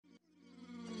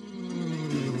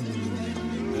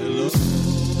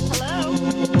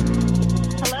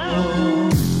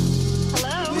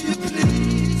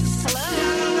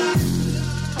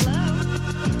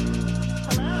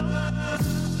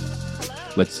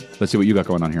Let's see what you got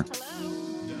going on here.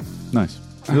 Nice.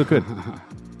 You look good.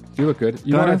 You look good.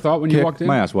 You know what I thought when you walked in?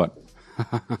 My ass, what?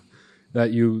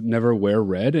 That you never wear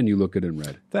red and you look good in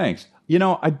red. Thanks. You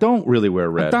know, I don't really wear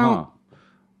red. I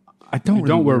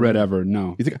don't wear red ever,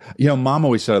 no. You think? You know, Mom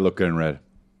always said I look good in red.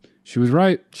 She was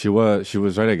right. She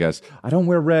was right, I guess. I don't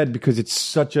wear red because it's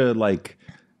such a, like,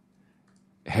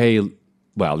 hey,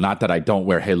 well, not that I don't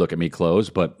wear hey, look at me clothes,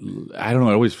 but I don't know.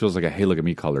 It always feels like a hey, look at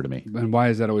me color to me. And why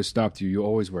has that always stopped you? You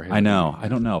always wear hey. I know. I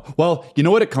don't know. Well, you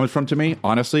know what it comes from to me?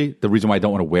 Honestly, the reason why I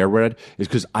don't want to wear red is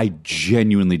because I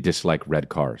genuinely dislike red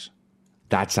cars.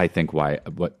 That's, I think, why.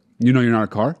 What? You know you're not a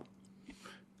car?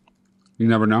 You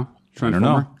never know? I don't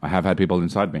know. I have had people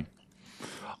inside me.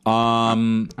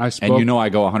 And you know I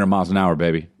go 100 miles an hour,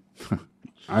 baby.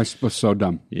 I was so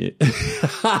dumb. Yeah.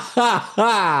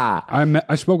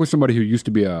 I spoke with somebody who used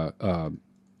to be a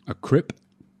Crip.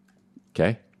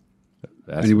 Okay.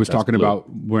 And he was talking blue. about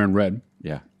wearing red.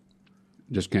 Yeah.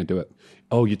 Just can't do it.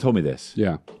 Oh, you told me this.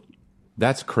 Yeah.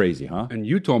 That's crazy, huh? And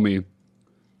you told me,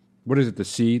 what is it, the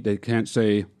C? They can't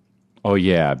say... Oh,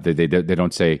 yeah. They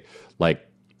don't say, like,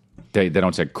 they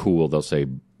don't say cool. They'll say,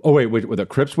 oh, wait, the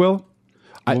Crips will?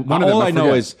 All I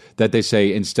know is that they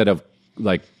say, instead of,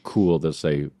 like, cool, they'll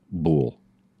say bull.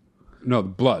 No, the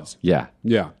Bloods. Yeah.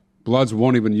 Yeah. Bloods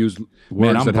won't even use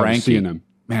words that have a C in them.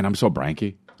 Man, I'm so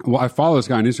branky. Well, I follow this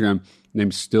guy on Instagram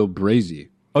named Still Brazy.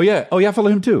 Oh, yeah. Oh, yeah, I follow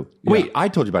him, too. Yeah. Wait, I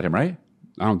told you about him, right?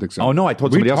 I don't think so. Oh, no, I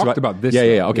told somebody else about this.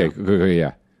 Yeah. Okay,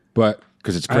 yeah. But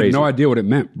because it's crazy. I had no idea what it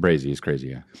meant. Brazy is crazy,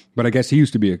 yeah. But I guess he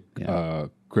used to be a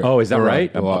Crip. Oh, is that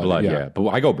right? A blood, yeah. But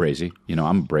I go brazy. You know,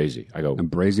 I'm brazy. I'm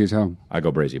brazy as hell. I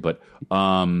go brazy. But,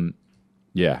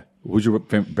 yeah. Who's your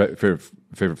favorite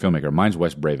filmmaker? Mine's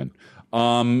Wes Craven.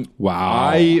 Wow.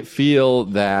 I feel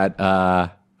that...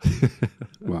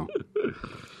 Wow.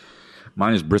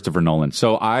 Mine is Bristopher Nolan.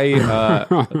 So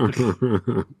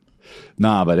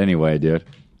nah, but anyway, dude.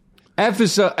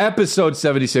 Episode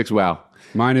 76, wow.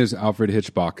 Mine is Alfred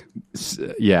Hitchcock.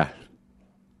 Yeah.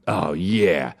 Oh,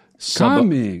 yeah.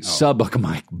 Subuk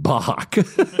my Bach.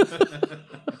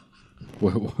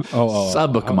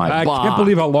 Subuk my I Bach. can't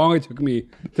believe how long it took me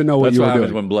to know what you were doing. That's what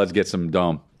happens when Bloods get some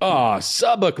dome. Oh,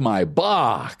 Subuk my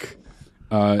Bach.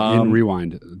 In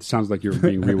rewind. It sounds like you're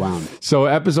being rewound. So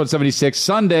episode 76,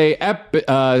 Sunday.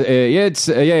 It's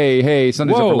hey,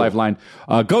 Sundays up for Lifeline.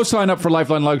 Go sign up for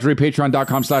Lifeline Luxury,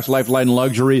 patreon.com/Lifeline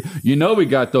Luxury. You know we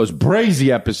got those brazy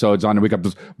episodes on there. We got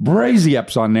those brazy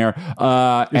eps on there.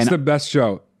 It's the best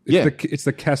show. It's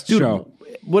the best show.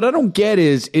 What I don't get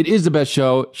is, it is the best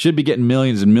show. Should be getting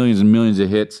millions and millions and millions of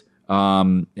hits.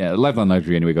 Lifeline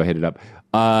Luxury, anyway, go hit it up.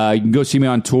 You can go see me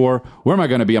on tour. Where am I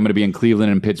going to be? I'm going to be in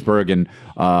Cleveland and Pittsburgh and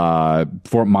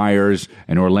Fort Myers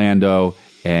and Orlando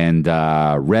and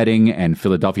Reading and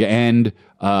Philadelphia and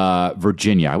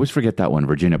Virginia. I always forget that one,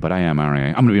 Virginia, but I am, aren't I?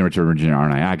 I'm going to be in Richmond, Virginia,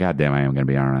 aren't I? Goddamn, I am going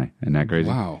to be, aren't I? Isn't that crazy?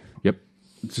 Wow. Yep.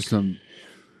 It's just some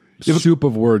soup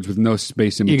of words with no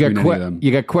space in between any of them.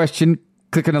 You got question?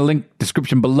 Click on the link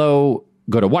description below.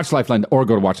 Go to Watch Lifeline or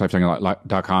go to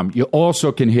watchlifeline.com. You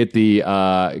also can hit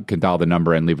can dial the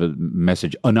number and leave a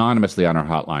message anonymously on our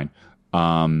hotline.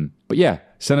 But yeah,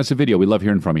 send us a video. We love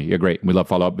hearing from you. You're great. We love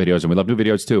follow-up videos, and we love new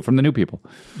videos too from the new people.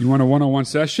 You want a one-on-one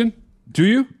session? Do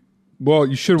you? Well,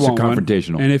 you should want one. It's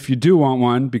confrontational. And if you do want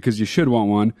one, because you should want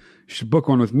one, you should book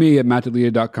one with me at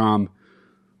mattdelia.com.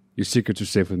 Your secrets are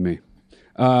safe with me.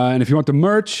 And if you want the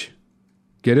merch,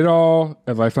 get it all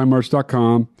at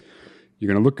lifelinemerch.com. You're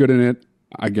going to look good in it.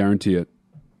 I guarantee it.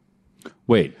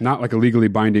 Wait. Not like a legally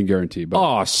binding guarantee.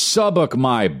 But Subuk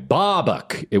my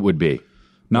Babak, it would be.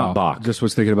 Not Bach. Just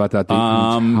was thinking about that the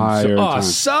entire time.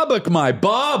 Subuk my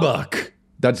Babak.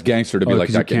 That's gangster to be like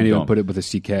that. You can't even put it with a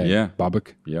CK. Yeah.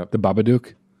 Babak. Yep. The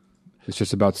Babadook. It's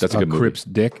just about a Crip's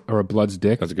dick or a Blood's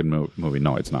dick. That's a good movie.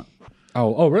 No, it's not.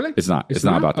 Oh, really? It's not. It's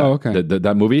not about that. Oh, okay.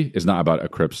 That movie is not about a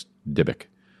Crip's Dybbuk.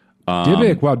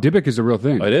 Dybbuk. Wow, Dybbuk is a real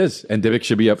thing. It is. And Dybbuk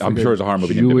should be up. I'm sure it's a horror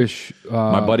movie. Jewish.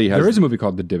 My buddy has. There is a movie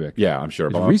called The Dybbuk. Yeah, I'm sure.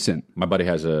 It's recent. My buddy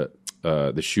has the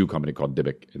shoe company called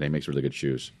Dybbuk, and they makes really good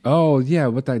shoes. Oh, yeah.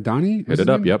 What that, Donnie? Hit it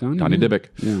up. Yep. Donnie Dybbuk.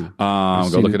 Yeah.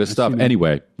 Go look at his stuff.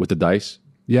 Anyway, with the dice.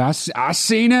 Yeah, I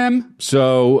seen him.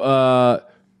 So,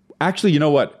 actually, you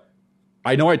know what?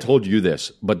 I know I told you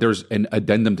this, but there's an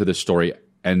addendum to this story,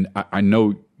 and I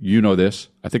know you know this.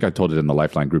 I think I told it in the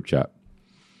Lifeline group chat.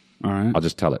 All right. I'll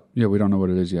just tell it. Yeah, we don't know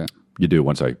what it is yet. You do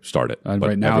once I start it.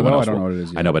 Right now, though, I don't know what it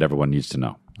is yet. I know, but everyone needs to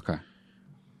know. Okay.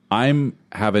 I'm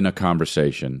having a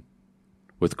conversation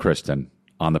with Kristen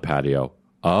on the patio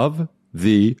of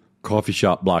the coffee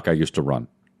shop block I used to run.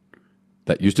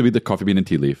 That used to be the Coffee Bean and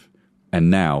Tea Leaf,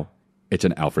 and now it's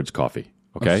an Alfred's Coffee.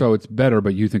 Okay? So it's better,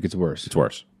 but you think it's worse. It's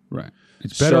worse. Right.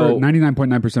 It's better. So-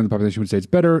 99.9% of the population would say it's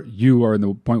better. You are in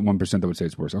the 0.1% that would say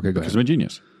it's worse. Okay, go Because ahead. I'm a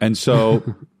genius. And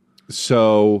so,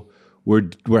 so we're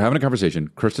having a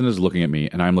conversation. Kristen is looking at me,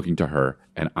 and I'm looking to her,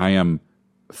 and I am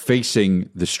facing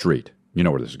the street. You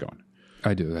know where this is going.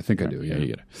 I do. I think I do. Yeah. You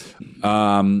get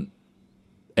it.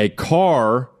 A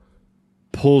car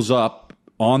pulls up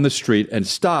on the street and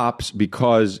stops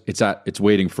because it's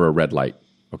waiting for a red light.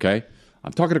 Okay,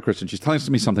 I'm talking to Kristen. She's telling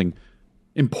me something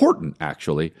important,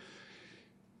 actually,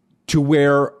 to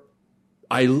where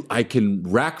I can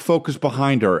rack focus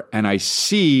behind her, and I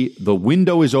see the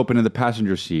window is open in the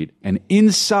passenger seat, and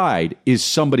inside is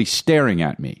somebody staring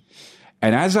at me.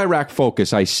 And as I rack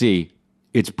focus, I see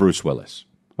it's Bruce Willis.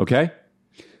 Okay.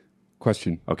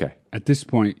 Question. Okay. At this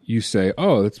point, you say,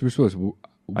 "Oh, that's Bruce Willis."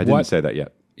 I didn't say that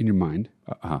yet. In your mind.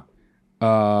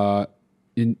 How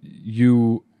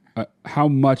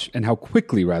much and how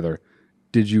quickly, rather,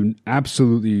 did you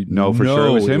absolutely know for sure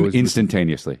it was him?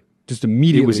 Instantaneously. Just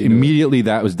immediately. It was immediately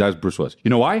that was Bruce Willis. You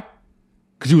know why?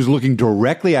 Because he was looking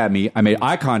directly at me. I made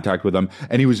eye contact with him,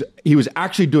 and he was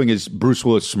actually doing his Bruce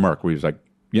Willis smirk, where he was like,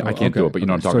 "Yeah, I can't do it," but you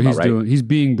know what I'm talking about, right? He's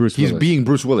being Bruce Willis. He's being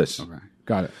Bruce Willis. Okay,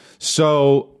 got it.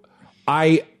 So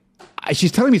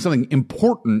she's telling me something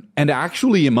important and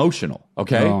actually emotional.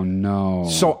 Okay. Oh no.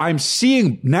 So I'm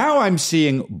seeing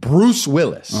Bruce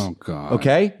Willis. Oh God.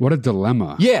 Okay. What a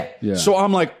dilemma. Yeah. So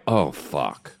I'm like, oh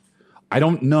fuck, I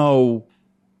don't know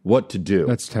what to do.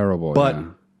 That's terrible. But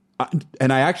yeah.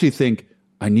 And I actually think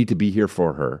I need to be here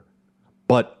for her,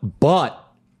 but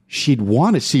she'd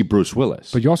want to see Bruce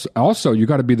Willis. But you also you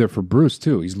got to be there for Bruce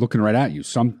too. He's looking right at you.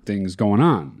 Something's going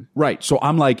on. Right. So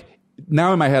I'm like,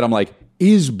 now in my head, I'm like,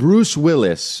 is Bruce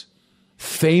Willis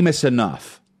famous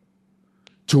enough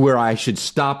to where I should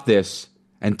stop this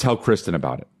and tell Kristen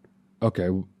about it? Okay.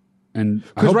 And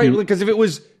because if it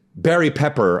was Barry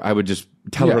Pepper, I would just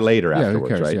tell her later afterwards, who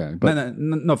cares? right? Yeah, but,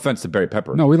 no offense to Barry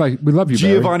Pepper. No, we love you, Barry.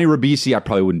 Giovanni Ribisi, I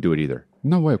probably wouldn't do it either.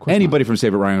 No way, of course Anybody not. from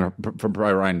Save It Ryan, from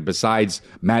Private Ryan, besides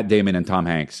Matt Damon and Tom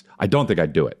Hanks, I don't think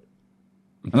I'd do it.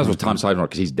 Unless it was Tom Sizemore,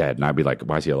 because he's dead, and I'd be like,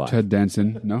 why is he alive? Ted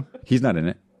Danson, no? He's not in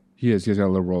it. He is. He's got a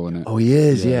little role in it. Oh, he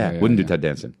is, yeah. Wouldn't do Ted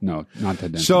Danson. No, not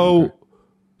Ted Danson.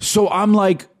 So I'm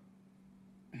like,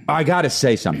 I got to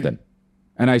say something.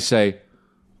 And I say,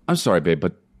 I'm sorry, babe,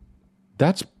 but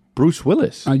that's Bruce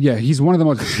Willis. Yeah, he's one of the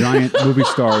most giant movie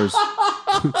stars.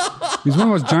 He's one of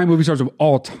the most giant movie stars of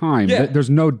all time. Yeah. There's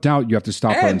no doubt you have to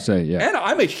stop her and say, yeah. And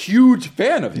I'm a huge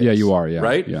fan of his. Yeah, you are, yeah.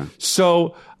 Right? Yeah.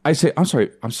 So I say, I'm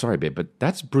sorry, babe, but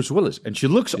that's Bruce Willis. And she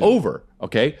looks over,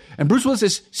 okay? And Bruce Willis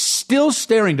is still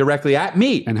staring directly at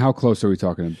me. And how close are we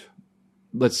talking?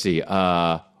 Let's see.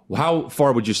 How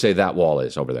far would you say that wall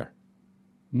is over there?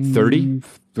 30?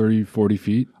 30, 40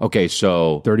 feet. Okay,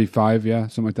 so 35, yeah,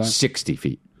 something like that. 60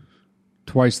 feet.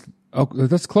 Twice. Oh,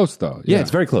 that's close, though. Yeah,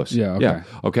 it's very close. Yeah, okay. Yeah,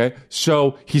 okay.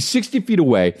 So he's 60 feet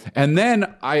away, and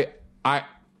then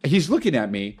he's looking at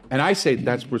me, and I say,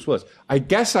 that's Bruce Willis. I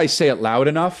guess I say it loud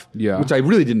enough, which I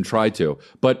really didn't try to,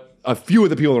 but a few of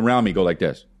the people around me go like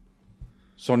this.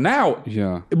 So now,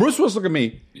 Bruce Willis look at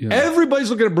me. Yeah. Everybody's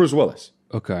looking at Bruce Willis.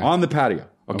 Okay. On the patio.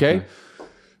 Okay.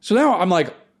 So now I'm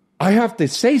like, I have to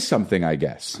say something, I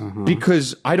guess,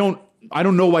 because I don't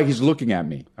know why he's looking at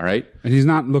me. All right. And he's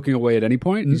not looking away at any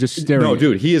point. He's just staring. No,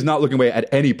 dude, he is not looking away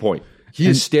at any point. He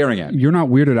is staring at me. You're not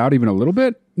weirded out even a little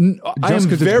bit? I am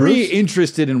very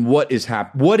interested in what is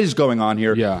going on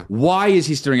here. Yeah. Why is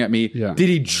he staring at me? Yeah. Did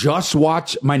he just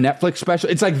watch my Netflix special?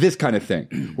 It's like this kind of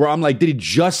thing where I'm like, did he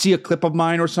just see a clip of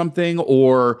mine or something?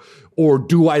 Or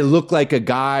do I look like a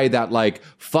guy that like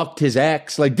fucked his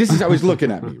ex? Like this is how he's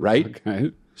looking at me, right?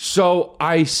 Okay. So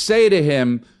I say to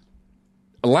him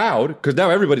aloud, because now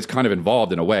everybody's kind of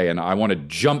involved in a way, and I want to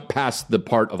jump past the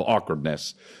part of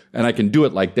awkwardness, and I can do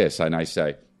it like this, and I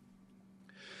say,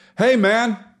 hey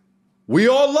man, we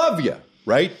all love you,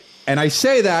 right? And I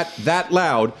say that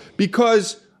loud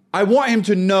because I want him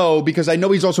to know, because I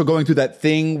know he's also going through that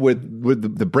thing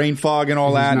with the brain fog and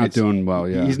all that. He's not doing well,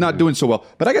 yeah. He's not doing so well.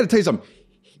 But I got to tell you something.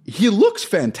 He looks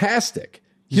fantastic.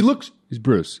 He's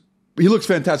Bruce. He looks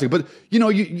fantastic. But you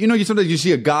sometimes you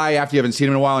see a guy after you haven't seen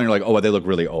him in a while and you're like, oh, well, they look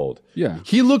really old. Yeah.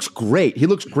 He looks great.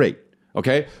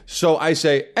 Okay. So I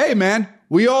say, hey man,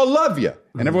 we all love you.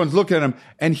 And everyone's looking at him,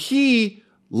 and he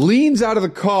leans out of the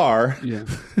car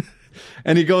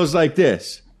and he goes like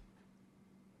this.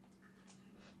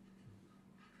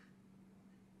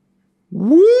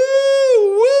 Woo, woo,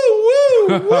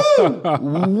 woo, woo,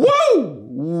 woo,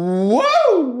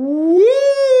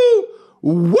 woo,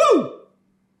 woo, woo.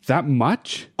 That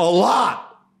much? A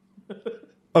lot.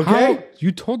 Okay?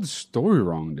 You told the story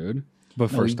wrong, dude. But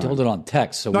He told it on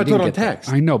text, so No, I we didn't told it on get that. text.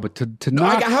 I know, but to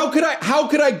not... How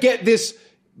could I get this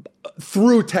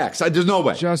through text. There's no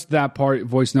way. Just that part,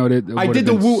 voice noted. I did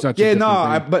the woo. Yeah,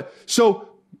 no, but so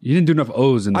you didn't do enough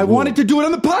O's in the I woo. wanted to do it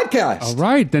on the podcast. All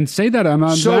right, then say that. I'm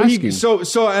So asking.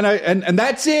 and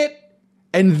that's it.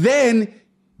 And then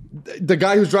the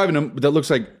guy who's driving him, that looks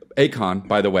like Akon,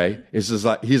 by the way, is just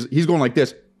like he's going like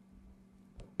this,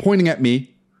 pointing at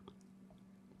me,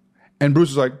 and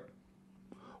Bruce is like,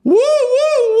 woo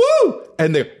woo woo,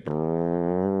 and they.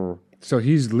 So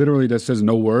he's literally just says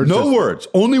no words. No words,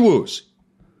 only woos.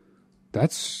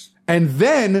 And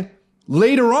then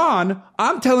later on,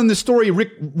 I'm telling the story,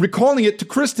 recalling it to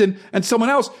Kristen and someone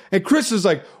else, and Chris is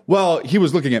like, "Well, he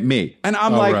was looking at me," and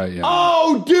I'm like, right, yeah.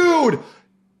 "Oh, dude."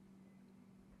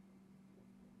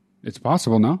 It's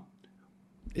possible, no?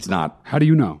 It's not. How do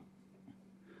you know?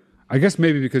 I guess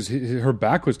maybe because her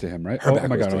back was to him, right? Her back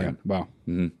my was God, to okay. him. Wow.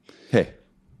 Hey,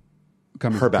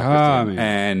 Coming her back was to him. coming.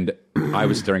 And I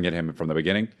was staring at him from the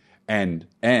beginning, and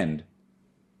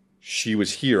she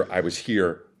was here, I was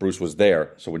here, Bruce was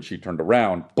there. So when she turned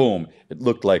around, boom, it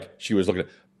looked like she was looking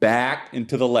back and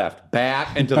to the left,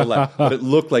 but it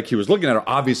looked like he was looking at her.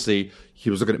 Obviously,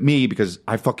 he was looking at me because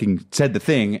I fucking said the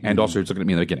thing, and also he was looking at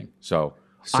me in the beginning. So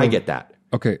I get that.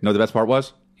 Okay. No, the best part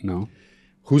was? No.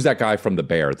 Who's that guy from The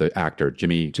Bear, the actor,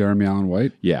 Jeremy Allen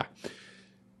White? Yeah.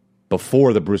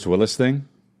 Before the Bruce Willis thing,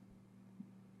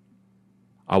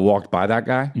 I walked by that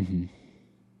guy,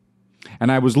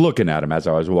 and I was looking at him as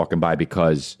I was walking by,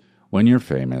 because when you're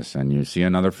famous and you see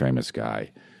another famous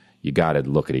guy, you got to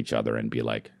look at each other and be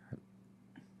like.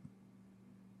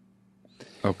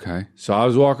 Okay. So I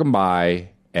was walking by,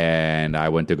 and I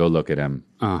went to go look at him,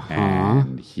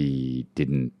 and he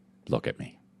didn't look at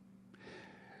me.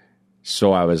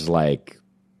 So I was like,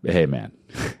 hey, man,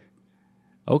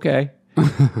 okay.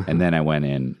 And then I went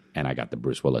in, and I got the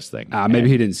Bruce Willis thing. Maybe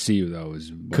he didn't see you, though.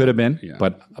 Could have been, yeah.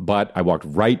 but I walked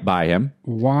right by him.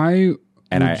 Why?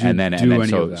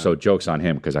 So jokes on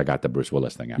him because I got the Bruce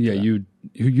Willis thing after. Yeah, that.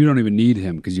 you don't even need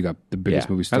him because you got the biggest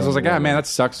movie star. I was like, man, that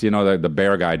sucks. You know, the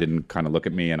bear guy didn't kind of look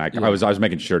at me, and I was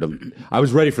making sure I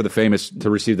was ready for to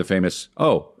receive the famous.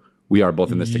 Oh, we are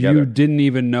both in this together. You didn't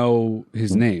even know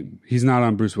his name. He's not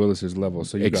on Bruce Willis's level,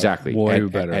 so you exactly got way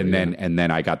and, better. And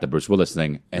then I got the Bruce Willis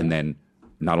thing, and then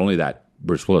not only that,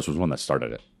 Bruce Willis was one that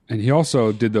started it. And he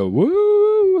also did the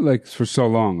woo like for so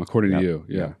long, according to you.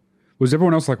 Yeah. Was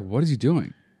everyone else like, what is he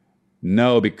doing?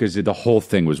 No, because the whole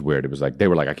thing was weird. It was like, they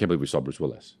were like, I can't believe we saw Bruce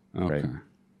Willis. Okay. Right?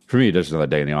 For me, just another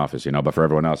day in the office, but for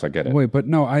everyone else, I get it. Wait, but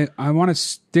no, I want to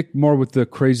stick more with the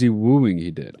crazy wooing he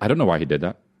did. I don't know why he did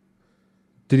that.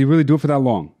 Did he really do it for that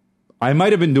long? I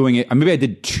might have been doing it. Maybe I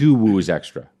did 2 woos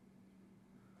extra.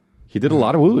 He did a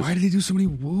lot of woos. Why did he do so many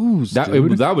woos? That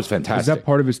was fantastic. Is that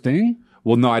part of his thing?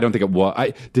 Well, no, I don't think it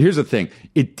was. Here's the thing.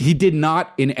 He did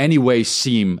not in any way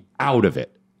seem out of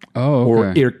it. Oh,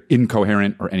 okay. Or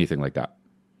incoherent or anything like that.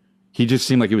 He just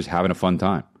seemed like he was having a fun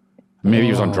time. Maybe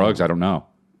he was on drugs. I don't know.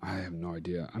 I have no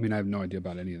idea. I mean, I have no idea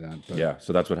about any of that. But Yeah,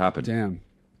 so that's what happened. damn.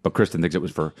 But Kristen thinks it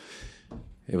was for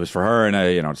her, and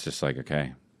it's just like,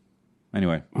 okay.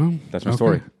 Anyway, that's my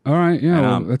story. All right, yeah, And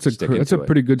well, I'm that's a sticking to it.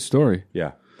 pretty good story.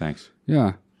 Yeah, thanks.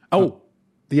 Yeah. Oh,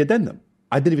 the addendum.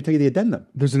 I didn't even tell you the addendum.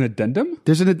 There's an addendum?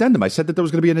 There's an addendum. I said that there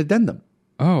was going to be an addendum.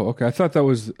 Oh, okay. I thought that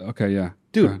was okay. Yeah,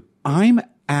 Dude, I'm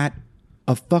at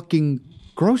a fucking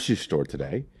grocery store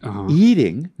today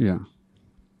eating, yeah.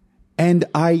 and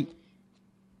I'm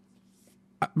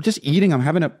just eating. I'm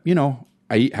having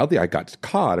I eat healthy. I got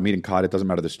cod. I'm eating cod. It doesn't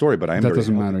matter the story, but I am. That very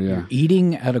doesn't healthy. matter. Yeah.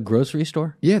 Eating at a grocery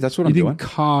store? Yeah, that's what I'm Eating doing.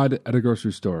 cod at a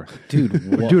grocery store, Dude,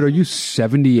 what dude. Are you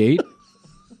 78?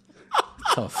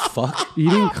 the fuck?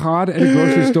 Eating cod at a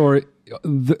grocery store,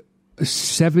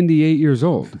 78 years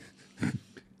old.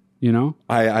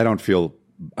 I don't feel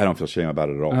shame about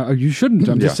it at all. You shouldn't.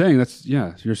 I'm just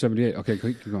Yeah. saying you're 78. Okay,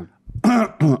 keep going.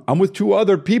 I'm with 2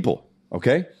 other people.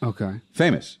 Okay, Okay.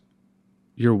 famous.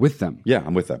 You're with them. Yeah,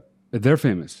 I'm with them. They're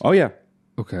famous. Oh yeah,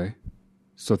 Okay.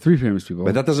 So 3 famous people.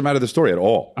 but that doesn't matter the story at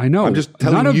all. I know. I'm just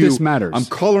telling None of you. this matters. I'm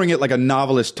coloring it like a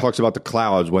novelist talks about the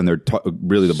clouds when they're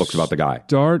really the book's about the guy.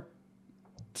 Start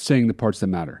saying the parts that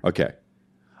matter. Okay,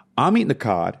 I'm eating the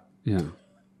cod, Yeah.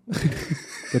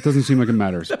 That doesn't seem like it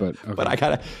matters, but okay. but I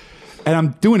gotta, and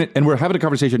I'm doing it, and we're having a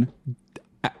conversation.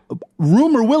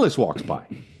 Rumor Willis walks by,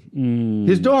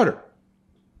 his daughter.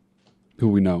 Who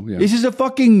we know. Yeah. This is a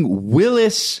fucking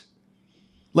Willis,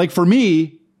 like for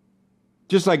me,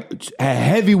 just like a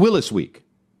heavy Willis week.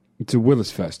 It's a Willis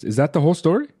Fest. Is that the whole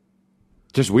story?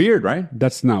 Just weird, right?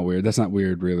 That's not weird. That's not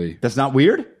weird, really. That's not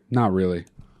weird? Not really.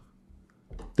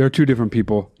 They're 2 different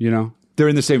people, They're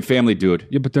in the same family, dude.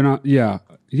 Yeah, but they're not. Yeah.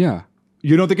 Yeah.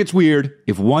 You don't think it's weird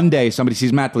if one day somebody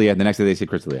sees Matt D'Elia and the next day they see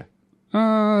Chris D'Elia?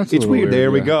 That's a It's little weird.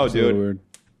 There we yeah. go, It's a little dude. weird.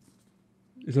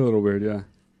 It's a little weird, yeah.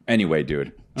 Anyway,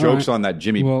 dude, jokes on that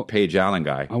Jimmy Page Allen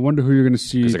guy. I wonder who you're going to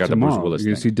see I got tomorrow. the Bruce Willis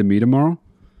You're going to thing. see Demi tomorrow?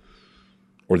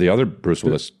 Or the other Bruce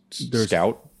Willis There's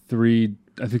scout. 3,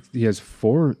 I think he has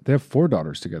 4. They have 4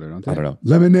 daughters together, don't they? I don't know.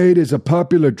 Lemonade is a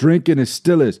popular drink and it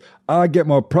still is. I get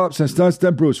more props and stunts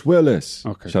than Bruce Willis.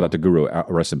 Okay. Shout out to Guru.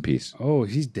 Rest in peace. Oh,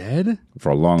 he's dead? For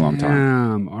a long, long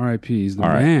time. Damn. R.I.P. He's the All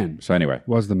right. man. So anyway,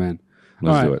 Was the man.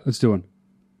 Let's All do right, it. Let's do one.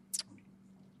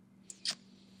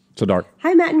 so dark.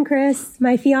 Hi, Matt and Chris.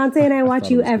 My fiance and I watch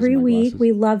you every week.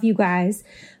 We love you guys.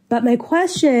 But my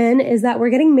question is that we're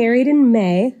getting married in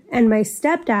May, and my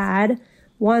stepdad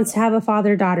wants to have a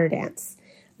father-daughter dance.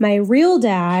 My real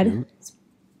dad is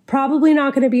probably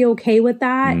not going to be okay with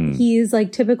that. He's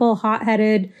like typical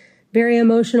hot-headed, very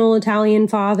emotional Italian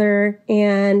father,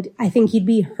 and I think he'd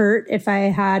be hurt if I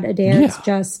had a dance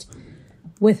just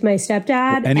with my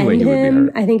stepdad anyway, and he would be him.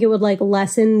 hurt. I think it would like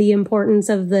lessen the importance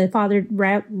of the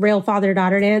real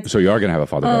father-daughter dance. So you are going to have a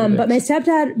father. But my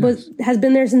stepdad has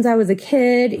been there since I was a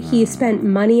kid. He spent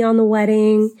money on the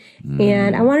wedding,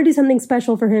 and I want to do something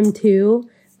special for him too.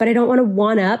 But I don't want to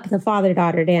one-up the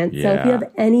father-daughter dance. So if you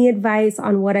have any advice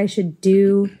on what I should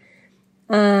do,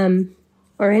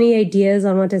 or any ideas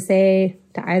on what to say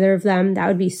to either of them, that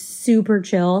would be super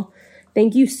chill.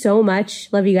 Thank you so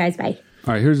much. Love you guys. Bye.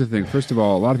 All right, here's the thing. First of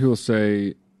all, a lot of people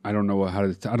say, I don't know how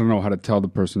to tell the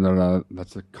person that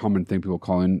that's a common thing people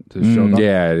call in to show up.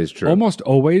 Yeah, it is true. Almost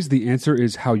always the answer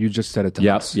is how you just said it to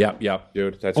us. Yep,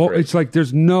 dude. That's Oh, great. it's like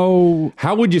there's no...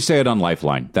 How would you say it on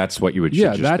Lifeline? That's what you would Yeah,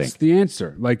 just that's think. the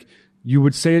answer. Like, you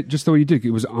would say it just the way you did. It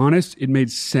was honest. It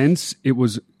made sense. It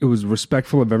was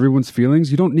respectful of everyone's feelings.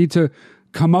 You don't need to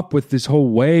come up with this whole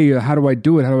way. How do I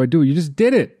do it? How do I do it? You just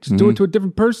did it. Just do it to a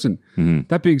different person.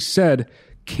 That being said,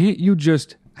 can't you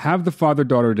just have the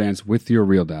father-daughter dance with your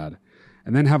real dad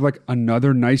and then have like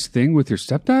another nice thing with your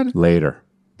stepdad? Later.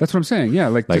 That's what I'm saying. Yeah,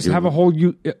 like just have a whole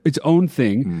its own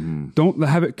thing. Don't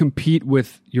have it compete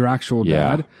with your actual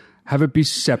dad. Have it be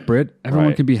separate.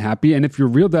 Everyone can be happy. And if your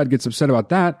real dad gets upset about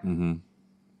that, we've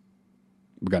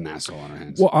got an asshole on our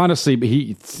hands. Well, honestly,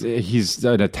 he's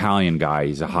an Italian guy.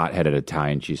 He's a hot-headed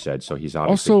Italian, she said. So he's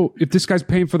obviously... Also, if this guy's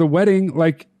paying for the wedding,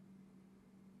 like,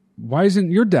 why isn't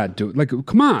your dad doing it? Like,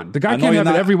 come on. The guy can't have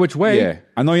it every which way. Yeah.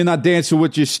 I know you're not dancing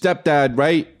with your stepdad,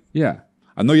 right? Yeah.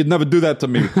 I know you'd never do that to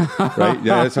me, right?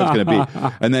 Yeah, that's how it's going to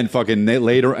be. And then fucking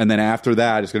later, and then after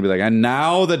that, it's going to be like, and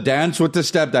now the dance with the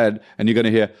stepdad. And you're going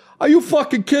to hear, are you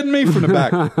fucking kidding me from the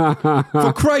back?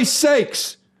 For Christ's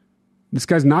sakes. This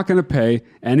guy's not going to pay,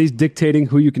 and he's dictating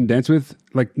who you can dance with.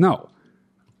 Like, no.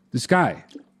 This guy,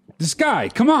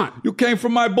 come on. You came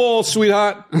from my balls,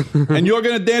 sweetheart. And you're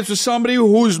going to dance with somebody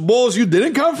whose balls you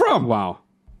didn't come from. Wow.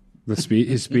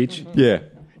 His speech? Yeah.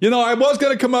 You know, I was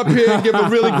going to come up here and give a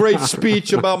really great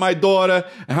speech about my daughter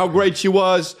and how great she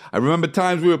was. I remember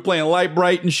times we were playing Light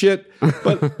Bright and shit.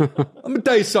 But let me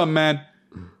tell you something, man.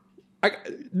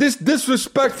 This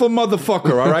disrespectful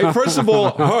motherfucker, all right? First of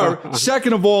all, her.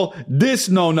 Second of all, this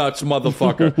no-nuts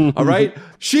motherfucker, all right?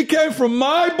 She came from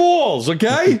my balls,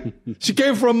 okay? She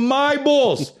came from my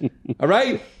balls, all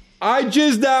right? I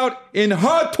jizzed out in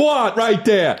her twat right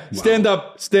there.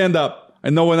 Wow. Stand up. I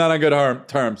know we're not on good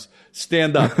terms.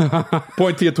 Stand up.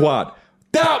 Point to your twat.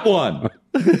 That one.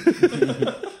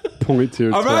 Point to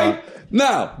your all twat. right?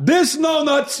 Now, this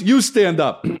no-nuts, you stand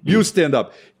up. You stand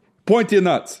up. Point to your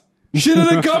nuts. She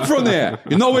didn't come from there.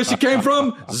 You know where she came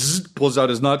from? Zzz, pulls out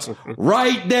his nuts.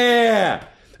 Right there.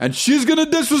 And she's going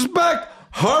to disrespect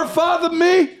her father,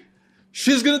 me.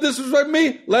 She's going to disrespect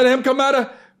me. Let him come out of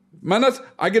my nuts.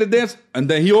 I get a dance. And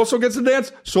then he also gets a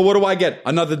dance. So what do I get?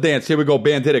 Another dance. Here we go.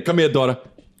 Band hit it. Come here, daughter.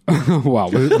 Wow.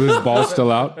 Was his ball still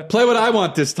out? Play what I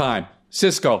want this time.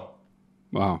 Cisco.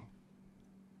 Wow.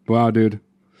 Wow, dude.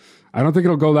 I don't think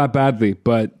it'll go that badly.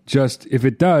 But just if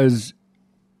it does...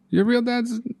 Your real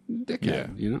dad's a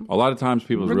dickhead, you know? A lot of times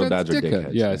people's real dads are dickheads.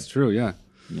 Yeah, it's true, yeah.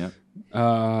 Yeah.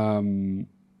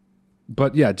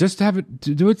 But yeah, just have it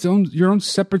to do your own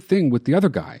separate thing with the other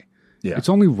guy. Yeah. It's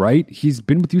only right. He's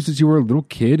been with you since you were a little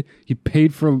kid. He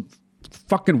paid for a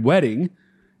fucking wedding,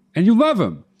 and you love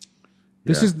him.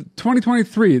 This is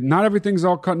 2023. Not everything's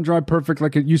all cut and dry perfect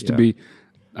like it used to be.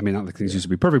 I mean, not like things used to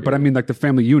be perfect, but I mean like the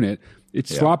family unit.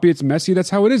 It's sloppy, it's messy. That's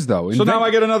how it is, though. So now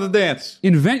I get another dance.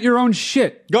 Invent your own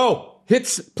shit. Go. Play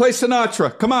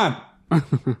Sinatra. Come on.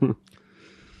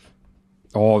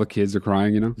 All the kids are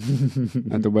crying, you know,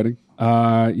 at the wedding.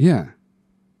 Yeah.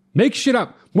 Make shit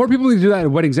up. More people need to do that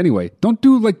at weddings anyway. Don't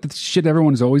do like the shit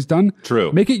everyone's always done.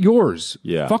 True. Make it yours.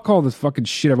 Yeah. Fuck all the fucking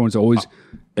shit everyone's always...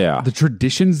 Yeah. The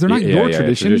traditions, they're not your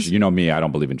traditions. You know me, I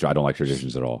don't like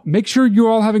traditions at all. Make sure you're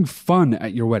all having fun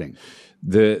at your wedding.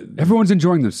 Everyone's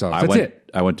enjoying themselves. That's it.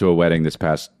 I went to a wedding this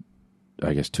past,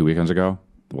 I guess, 2 weekends ago.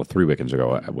 Well, 3 weekends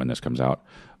ago when this comes out.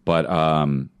 But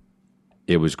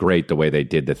it was great the way they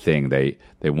did the thing. They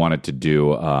wanted to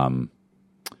do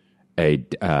they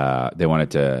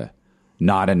wanted to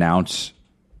not announce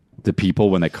the people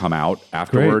when they come out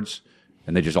afterwards. Great.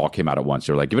 And they just all came out at once.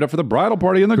 They were like, give it up for the bridal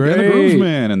party and the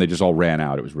groomsmen. And they just all ran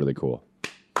out. It was really cool.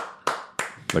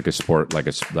 Like a sporting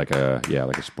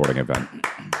event.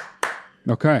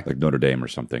 Okay. Like Notre Dame or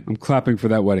something. I'm clapping for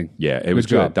that wedding. Yeah, it was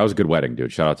good. That was a good wedding,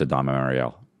 dude. Shout out to Dom and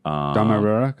Marielle. Dom and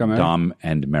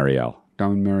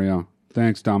Marielle.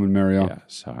 Thanks, Dom and Marielle. Yeah,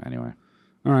 so anyway.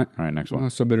 All right, next one.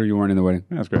 So bitter you weren't in the wedding.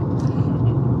 Yeah, that's great.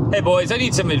 Hey, boys, I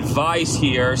need some advice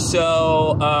here.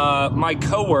 So my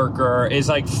coworker is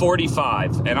like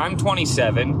 45, and I'm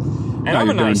 27. And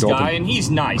I'm a nice guy, and he's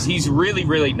nice. He's really,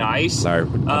 really nice. But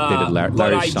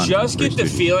I just get the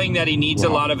feeling that he needs a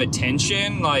lot of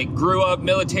attention. Like, grew up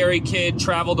military kid,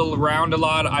 traveled around a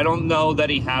lot. I don't know that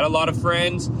he had a lot of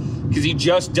friends because he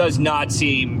just does not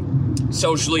seem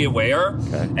socially aware.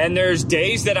 Okay. And there's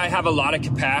days that I have a lot of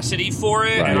capacity for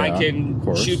it, and I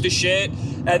can shoot the shit.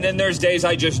 And then there's days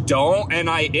I just don't, and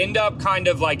I end up kind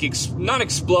of like not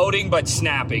exploding, but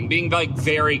snapping, being like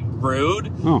very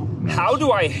rude. Oh, nice. How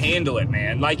do I handle it,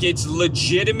 man? Like, it's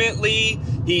legitimately,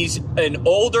 he's an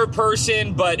older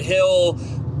person, but he'll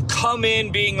come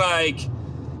in being like,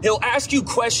 he'll ask you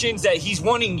questions that he's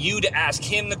wanting you to ask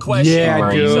him the question.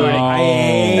 Yeah, dude. Like, I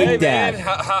hate hey, that. man,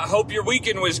 hope your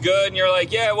weekend was good. And you're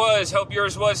like, yeah, it was. Hope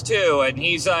yours was too. And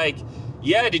he's like,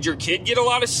 yeah, did your kid get a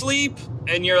lot of sleep?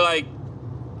 And you're like,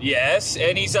 yes.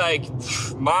 And he's like,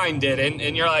 mine didn't.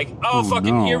 And you're like,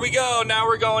 here we go. Now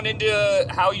we're going into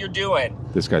how you're doing.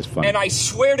 This guy's funny. And I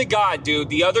swear to God, dude,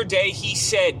 the other day he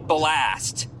said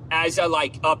blast as a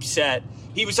upset.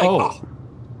 He was like,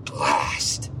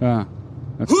 blast.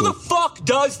 Who the fuck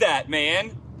does that,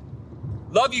 man?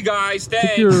 Love you guys.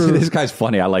 Thanks. This guy's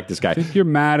funny. I like this guy. I think you're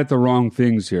mad at the wrong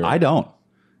things here. I don't.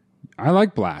 I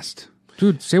like blast.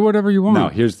 Dude, say whatever you want. No,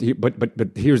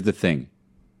 but here's the thing.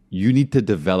 You need to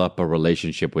develop a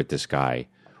relationship with this guy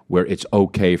where it's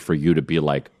okay for you to be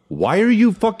like, why are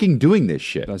you fucking doing this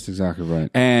shit? That's exactly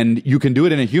right. And you can do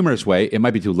it in a humorous way. It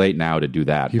might be too late now to do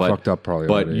that. He fucked up probably.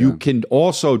 But already, you can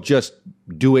also just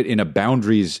do it in a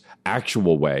boundaries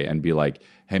actual way and be like,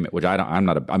 hey, which I'm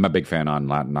a big fan on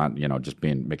not just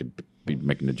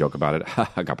making a joke about it.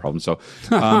 I got problems. So,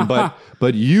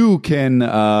 but you can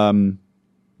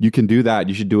do that.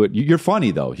 You should do it. You're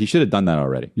funny though. He should have done that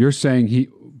already. You're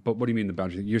saying but what do you mean the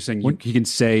boundary? You're saying he can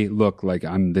say, look, like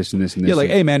I'm this and this and this. Yeah, like,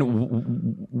 hey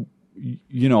man,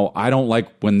 I don't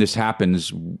like when this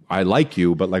happens. I like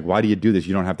you, but like, why do you do this?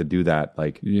 You don't have to do that.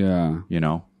 Like, yeah,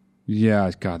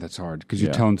 Yeah, God, that's hard because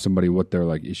you're telling somebody what their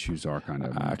like issues are, kind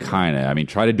of. I mean,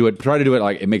 try to do it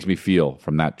like it makes me feel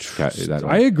from that.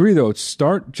 I agree, though.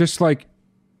 Start just like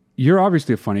you're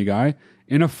obviously a funny guy.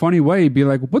 In a funny way, be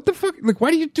like, "What the fuck? Like, why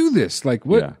do you do this? Like,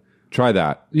 what?" Yeah. Try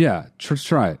that. Yeah,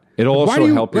 try it. It'll also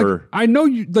help your. I know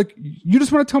you like. You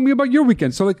just want to tell me about your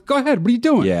weekend, so like, go ahead. What are you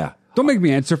doing? Yeah. Don't make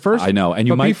me answer first. I know, and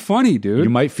you might be funny, dude. You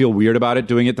might feel weird about it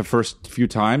doing it the first few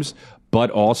times, but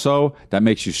also that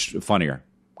makes you funnier.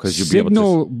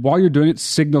 Signal while you're doing it,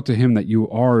 signal to him that you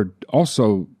are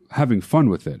also having fun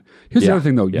with it. Here's the other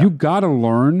thing, though. Yeah. You got to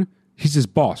learn. He's his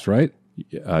boss, right?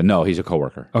 No, he's a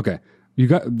coworker. Okay, you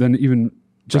got then even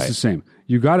just the same.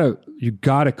 You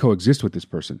gotta coexist with this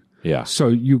person. Yeah. So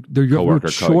you have no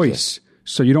choice. Coexist.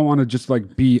 So you don't want to just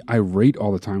like be irate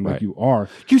all the time like you are.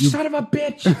 You son of a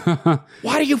bitch!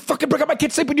 Why do you fucking bring up my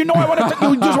kid's sleep when you know you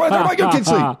just want to talk about your kid's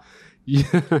sleep?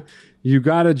 Yeah. You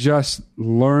got to just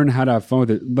learn how to have fun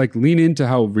with it. Like, lean into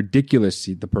how ridiculous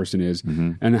the person is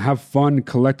and have fun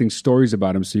collecting stories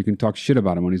about him so you can talk shit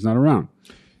about him when he's not around.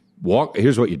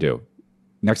 Here's what you do.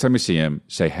 Next time you see him,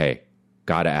 say, hey,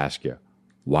 got to ask you,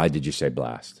 why did you say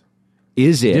blast?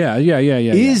 Is it? Yeah.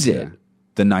 Is it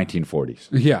the 1940s?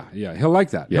 Yeah. He'll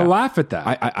like that. Yeah. He'll laugh at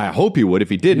that. I hope he would. If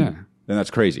he didn't, then that's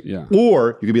crazy. Yeah.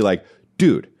 Or you could be like,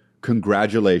 dude,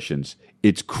 congratulations.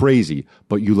 It's crazy,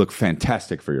 but you look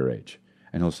fantastic for your age.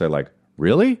 And he'll say like,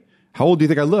 really? How old do you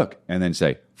think I look? And then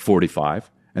say,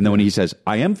 45. And then when he says,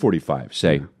 I am 45,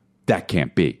 say, that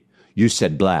can't be. You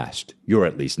said blast. You're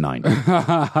at least 90.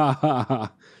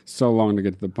 So long to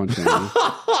get to the punchline.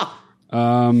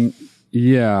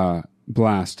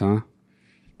 Blast, huh?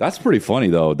 That's pretty funny,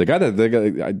 though. I'm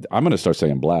going to start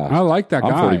saying blast. I like that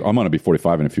guy. I'm going to be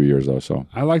 45 in a few years, though. So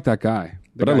I like that guy.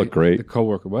 But I look great. The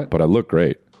coworker, what? But I look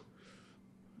great.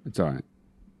 It's all right.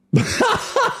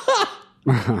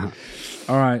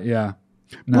 All right, yeah.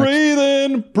 Next. Breathe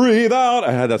in, breathe out.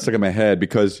 I had that stuck in my head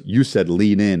because you said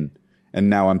lean in. And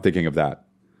now I'm thinking of that.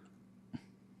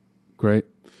 Great.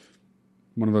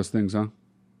 One of those things, huh?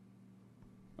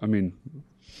 I mean,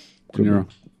 De Niro.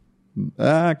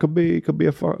 Could be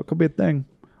a thing.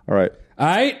 All right. All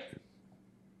right.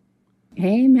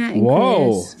 Hey, Matt and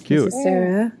Whoa, Chris. cute. This is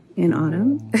Sarah in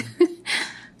Autumn.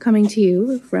 Coming to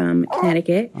you from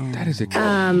Connecticut. That is a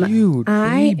cute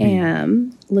I baby.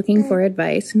 am looking for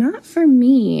advice, not for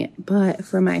me, but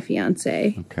for my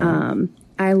fiance. Okay.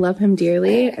 I love him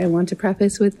dearly. I want to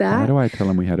preface with that. Why do I tell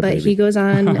him we had a But baby? he goes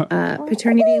on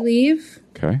paternity leave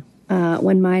Okay.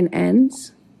 when mine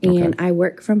ends, and Okay. I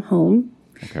work from home.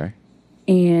 Okay.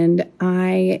 And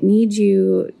I need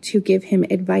you to give him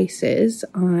advices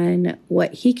on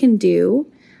what he can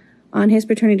do on his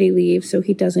paternity leave so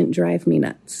he doesn't drive me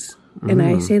nuts. And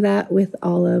I say that with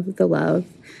all of the love.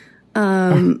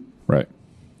 Right.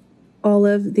 All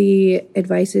of the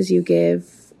advices you give,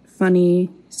 funny,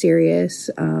 serious.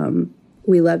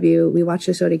 We love you. We watch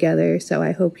the show together, so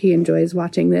I hope he enjoys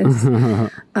watching this.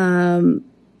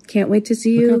 Can't wait to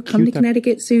see you. Come to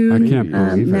Connecticut soon. I can't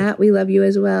believe it. Matt, we love you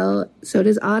as well. So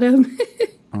does Autumn.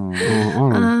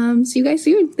 Autumn. See you guys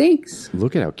soon. Thanks.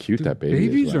 Look at how cute that baby is.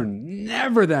 Babies Wow. are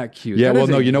never that cute. Yeah, That well, is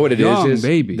no, a you know what it young is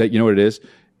baby. that you know what it is.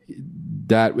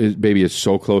 Baby is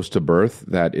so close to birth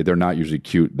that they're not usually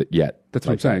cute yet. That's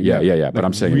what I'm saying. Yeah. But Like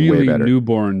I'm saying really way better.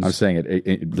 newborns. I'm saying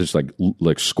it just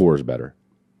like scores better.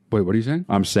 Wait, what are you saying?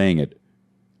 I'm saying it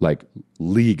like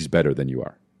leagues better than you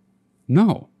are.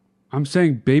 No. I'm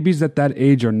saying babies at that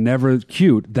age are never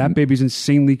cute. That baby's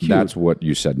insanely cute. That's what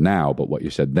you said now, but what you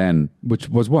said then, Which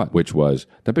was what? which was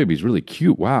that baby's really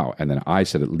cute. Wow. And then I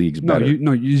said it leagues No, better.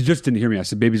 you just didn't hear me. I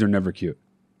said babies are never cute.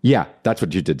 Yeah, that's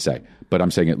what you did say. But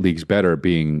I'm saying it leagues better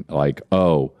being like,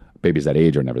 oh, babies that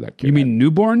age are never that cute. You mean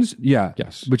newborns? Yeah.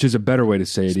 Yes. Which is a better way to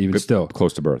say it, even still.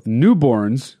 Close to birth.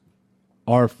 Newborns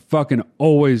are fucking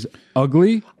always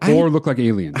ugly or look like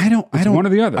aliens. It's one or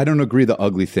the other. I don't agree the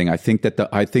ugly thing. I think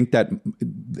that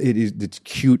it's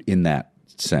cute in that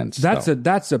sense. That's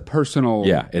though. a personal.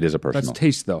 Yeah, it is a personal. That's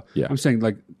taste, though. Yeah. I'm saying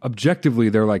like objectively,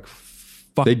 they're like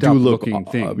fucked They do up look looking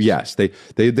things. yes, they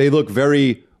look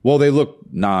very well. They look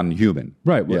non-human.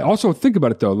 Right. Well, Yeah. also, think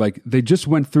about it though. Like they just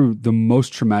went through the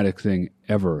most traumatic thing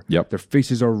ever. Yep. Their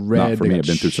faces are red. Not for they me. got I've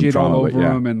been through some shit trauma, all but over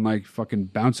yeah. them and like fucking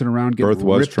bouncing around. Getting Birth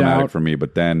was ripped traumatic out. for me,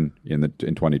 but then in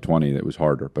 2020 it was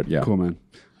harder. But yeah, Cool, man.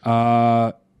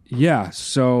 Yeah.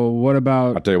 So what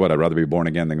about? I'll tell you what. I'd rather be born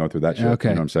again than go through that shit. Okay.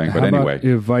 You know what I'm saying? How But about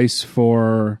anyway, advice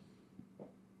for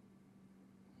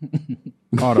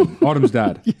Autumn. Autumn's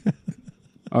dad.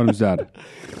 Autumn's dad.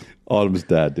 Autumn's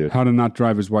dad, dude. How to not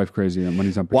drive his wife crazy when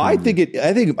he's on Well, I paternity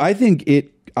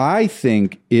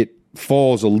think it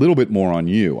falls a little bit more on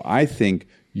you. I think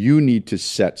you need to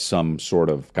set some sort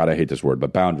of, God, I hate this word,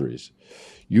 but boundaries.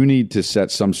 You need to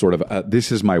set some sort of,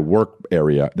 this is my work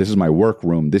area. This is my work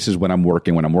room. This is when I'm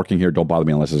working. When I'm working here, don't bother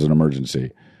me unless it's an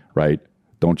emergency, right?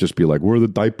 Don't just be like, where are the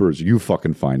diapers? You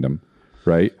fucking find them.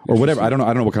 Right? Or whatever. I don't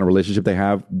know what kind of relationship they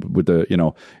have with the,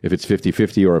 if it's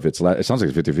 50-50 or if it's less. It sounds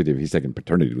like it's 50-50 if he's taking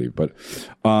paternity leave. But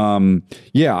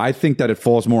yeah, I think that it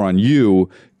falls more on you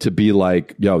to be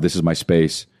like, yo, this is my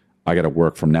space. I got to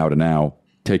work from now to now.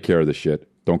 Take care of the shit.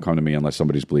 Don't come to me unless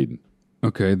somebody's bleeding.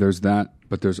 Okay, there's that.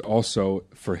 But there's also,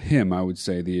 for him, I would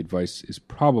say the advice is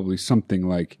probably something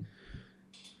like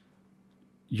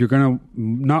you're going to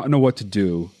not know what to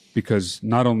do because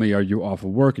not only are you off of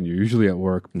work and you're usually at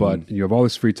work, but you have all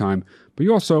this free time, but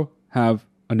you also have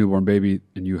a newborn baby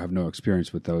and you have no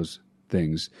experience with those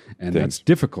things. And that's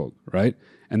difficult, right?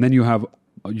 And then you have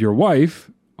your wife,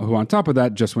 who on top of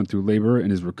that just went through labor and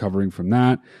is recovering from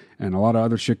that and a lot of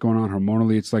other shit going on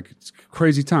hormonally. It's like it's a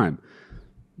crazy time.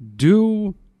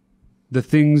 Do the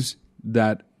things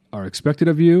that are expected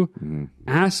of you.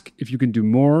 Ask if you can do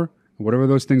more. Whatever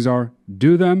those things are,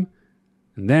 do them.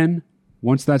 And then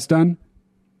once that's done,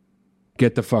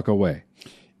 get the fuck away.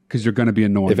 Because you're going to be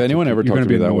annoying. If anyone ever You're talked to gonna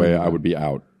me be that way, annoying. I would be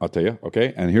out. I'll tell you.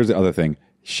 Okay. And here's the other thing.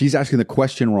 She's asking the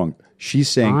question wrong. She's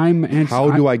saying,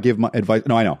 how do I give my advice?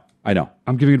 No, I know.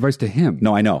 I'm giving advice to him.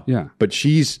 No, I know. Yeah. But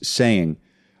she's saying,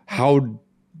 how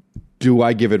do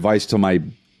I give advice to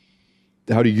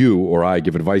how do you or I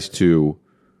give advice to,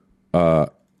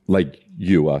 like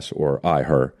you, us, or I,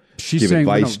 her, She's give saying,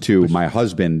 advice to my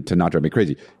husband to not drive me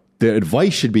crazy? The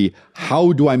advice should be,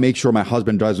 how do I make sure my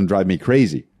husband doesn't drive me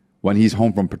crazy when he's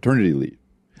home from paternity leave?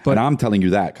 And I'm telling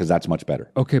you that because that's much better.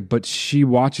 Okay, but she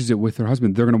watches it with her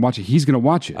husband. They're going to watch it. He's going to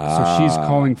watch it. So she's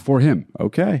calling for him,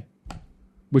 Okay.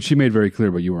 which she made very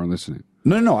clear, but you weren't listening.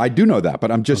 No, I do know that,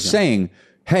 but I'm just saying,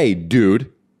 hey,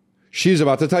 dude, she's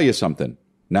about to tell you something.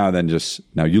 Now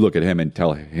you look at him and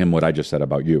tell him what I just said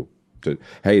about you.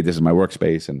 hey, this is my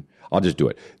workspace, and I'll just do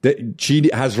it. She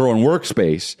has her own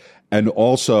workspace and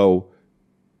also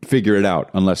figure it out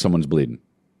unless someone's bleeding.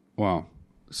 Wow.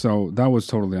 So that was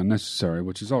totally unnecessary,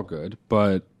 which is all good.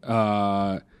 But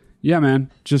yeah,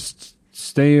 man, just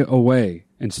stay away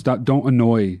and stop. Don't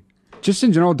annoy. Just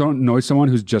in general, don't annoy someone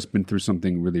who's just been through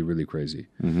something really, really crazy.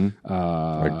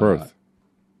 Like birth.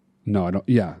 No, I don't.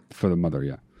 Yeah, for the mother.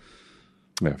 Yeah.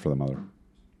 Yeah, for the mother.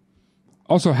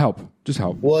 Also, help. Just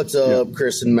help. What's up,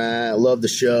 Chris and Matt? I love the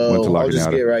show. I'll just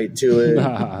Lagunada. get right to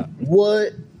it.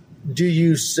 What do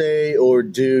you say or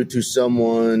do to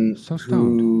someone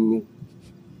who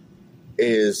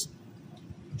is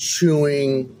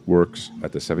chewing Works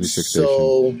at the 76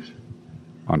 so station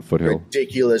on Foothill.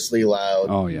 ridiculously loud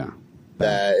Oh yeah,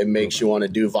 that it makes you want to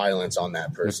do violence on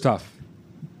that person? it's tough.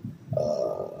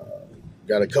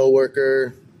 Got a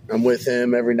coworker. I'm with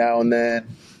him every now and then.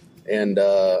 And,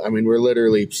 I mean, we're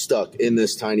literally stuck in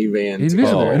this tiny van.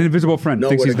 Invisible. An invisible friend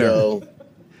thinks Nowhere he's to there. go.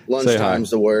 Lunchtime's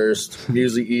the worst.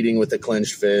 Usually eating with a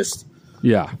clenched fist.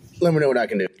 Yeah, Let me know what I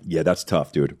can do. Yeah, that's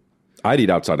tough, dude. I'd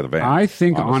eat outside of the van. I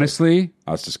think honestly,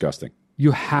 that's disgusting. you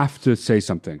have to say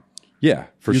something. Yeah,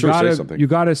 for You sure. gotta, Say something. You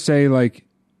got to say like,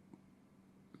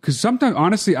 because sometimes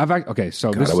honestly,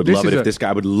 So God, I would love it if this guy.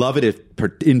 I would love it if,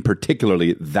 in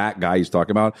particularly, that guy he's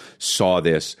talking about saw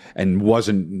this and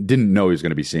didn't know he was going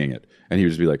to be seeing it, and he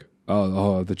would just be like,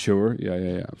 Oh, the chewer.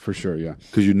 Yeah, for sure. Yeah,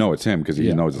 because you know it's him because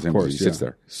he knows it's him because he sits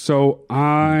there. So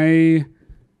I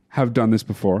have done this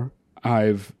before.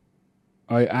 I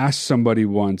asked somebody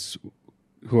once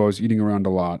who I was eating around a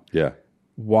lot Yeah,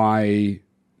 why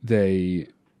they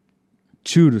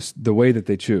chewed the way that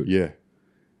they chewed. yeah,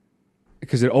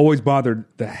 Because it always bothered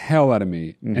the hell out of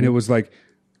me. And it was like,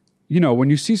 when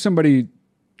you see somebody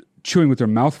chewing with their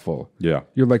mouth full, yeah,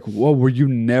 you're like, whoa, were you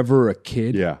never a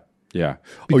kid? yeah, yeah.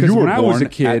 Because you were when I born was a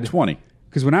kid, at 20.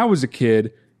 Because when I was a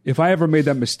kid, if I ever made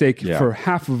that mistake for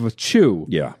half of a chew,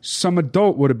 some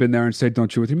adult would have been there and said, don't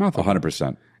chew with your mouth open.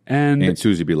 100%. And Aunt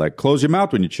Susie be like, close your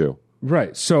mouth when you chew.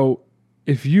 right. So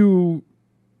if you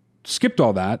skipped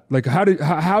all that, like how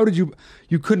did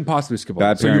you couldn't possibly skip all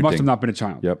Bad that. So you must parenting. have not been a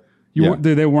child. Yep. You Yeah. weren't,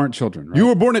 they weren't children, right? You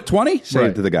were born at 20? Say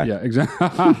it to the guy. Yeah, exactly.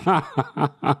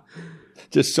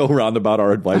 Just so roundabout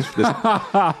our advice for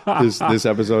this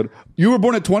episode. You were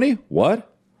born at 20? What?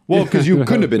 Well, because you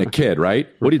couldn't have been a kid, right?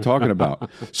 What are you talking about?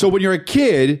 So when you're a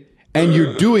kid and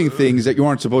you're doing things that you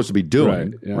aren't supposed to be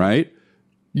doing, right?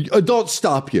 Adults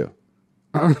stop you.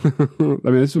 I mean,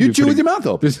 this would You be chew pretty- with your mouth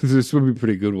open. This would be a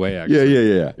pretty good way,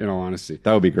 actually. Yeah. In all honesty,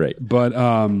 That would be great. but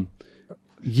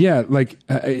yeah, like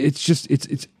it's just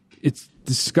it's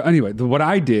anyway. What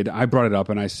I did, I brought it up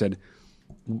and I said,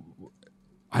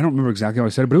 I don't remember exactly how I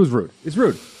said it, but it was rude. It's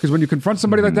rude because when you confront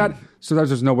somebody like that, sometimes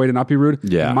there's no way to not be rude.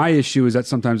 Yeah. And my issue is that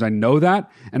sometimes I know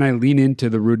that and I lean into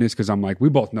the rudeness because I'm like, we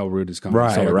both know rude is coming.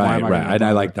 Right, So, like, why am I gonna- And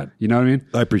I like that. You know what I mean?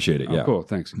 I appreciate it, Oh, yeah. cool.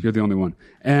 Thanks. You're the only one.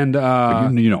 And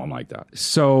You know I'm like that.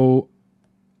 so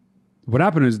what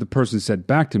happened is the person said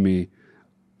back to me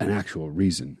an actual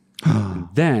reason. And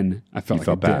then I felt like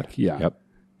felt a bad. dick. Yeah. Yep.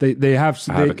 They have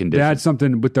I have a they condition. had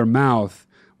something with their mouth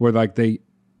where like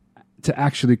to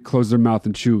actually close their mouth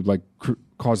and chew like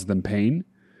caused them pain.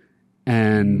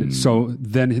 And so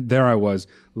then there I was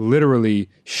literally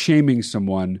shaming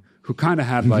someone who kind of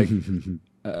had like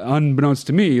unbeknownst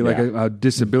to me like a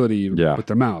disability with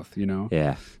their mouth,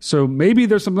 Yeah. So maybe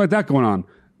there's something like that going on.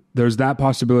 There's that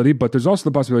possibility, but there's also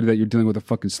the possibility that you're dealing with a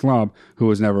fucking slob who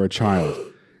was never a child.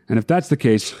 And if that's the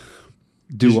case,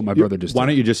 do what my brother just Why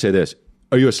did. don't you just say this?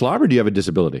 Are you a slob or do you have a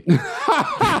disability?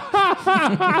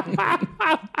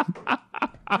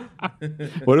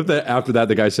 What if after that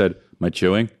the guy said, "My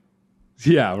chewing"?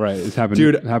 Yeah, right. It's happened.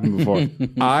 Dude. It happened before.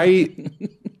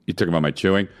 You talking about my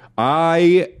chewing?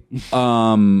 I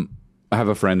have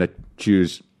a friend that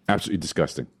chews absolutely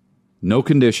disgusting. No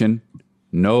condition,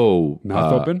 no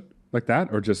Mouth open like that,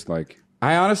 or just like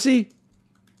I honestly,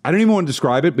 I don't even want to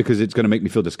describe it because it's going to make me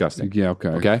feel disgusting. yeah,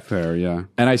 okay, fair, yeah.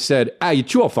 And I said, you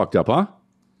chew all fucked up, huh?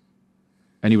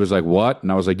 And he was like, what?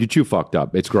 And I was like, you chew fucked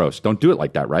up. It's gross. Don't do it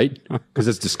like that, right? Because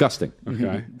it's disgusting.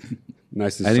 Okay,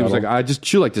 nice and And he was subtle. like, I just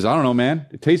chew like this. I don't know, man.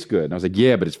 It tastes good. And I was like,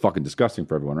 yeah, but it's fucking disgusting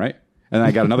for everyone, right? And then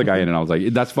I got another guy in and I was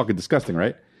like, that's fucking disgusting,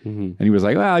 right? And he was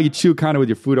like, well, you chew kind of with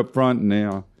your food up front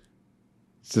and,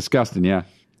 it's disgusting, yeah.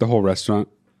 the whole restaurant.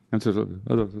 And so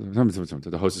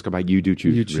the hostess come by. You do chew.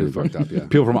 You chew really fucked up, yeah.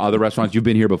 People from other restaurants. You've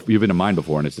been here before. You've been to mine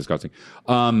before, and it's disgusting.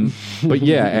 But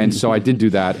yeah, and so I did do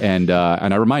that, and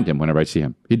I remind him whenever I see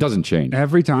him. He doesn't change.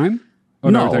 Every time? Oh,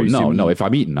 No, every time you see him. no. If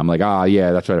I'm eating, I'm like,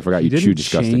 yeah, that's right. I forgot you chew Didn't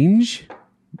disgusting. change?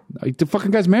 Like, the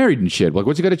fucking guy's married and shit. Like,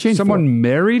 what's he got to change Someone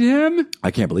married him? for?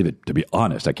 I can't believe it. To be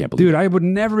honest, I can't believe Dude, it. I would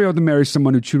never be able to marry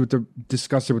someone who chewed with their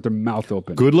disgusted with their mouth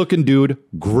open. Good looking dude,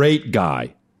 great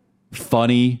guy,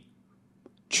 funny,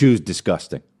 chews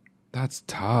disgusting. That's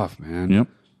tough, man. Yep.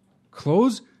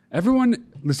 Close. Everyone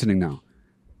listening now,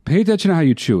 pay attention to how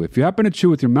you chew. If you happen to chew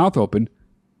with your mouth open,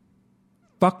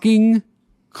 fucking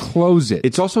close it.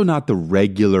 It's also not the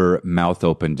regular mouth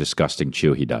open disgusting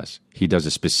chew he does. He does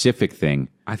a specific thing.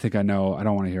 I think I know. I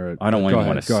don't want to hear it. I don't Go even ahead,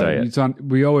 want to go say ahead. it. It's on,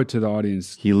 we owe it to the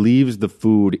audience. He leaves the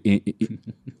food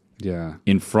Yeah.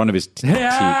 in front of his teeth.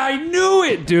 Yeah, I knew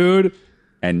it, dude.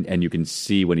 And you can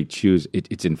see when he chews,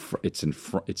 it's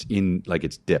in like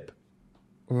it's dip.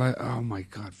 Like, oh my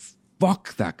god,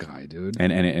 fuck that guy, dude.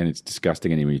 And it's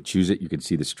disgusting. And when you chews it, you can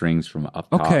see the strings from up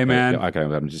top. Okay, man. Okay,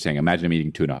 I'm just saying. Imagine him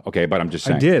eating tuna. Okay, but I'm just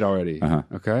saying. I did already. Uh-huh.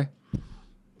 Okay,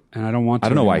 and I don't want to. I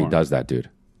don't know why he anymore. does that, dude.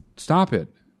 Stop it.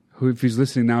 Who, if he's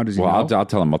listening now, does he Well, know? I'll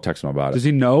tell him. I'll text him about Does it.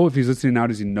 he know? If he's listening now,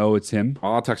 does he know it's him?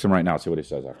 I'll text him right now. See what he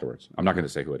says afterwards. I'm not going to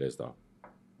say who it is, though.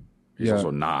 He's Yeah.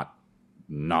 also not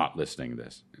listening to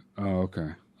this. Oh,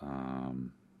 okay. All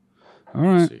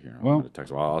right. See here. I'm Well, gonna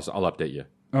text him. I'll update you.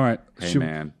 all right. Hey, Shoot.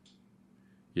 man,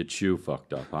 your chew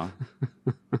fucked up, huh?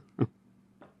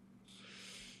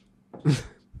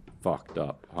 Fucked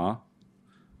up, huh?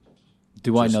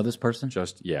 Do I know this person?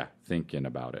 Just thinking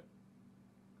about it.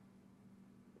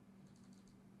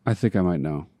 I think I might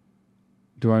know.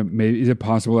 Do I? Maybe is it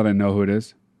possible that I know who it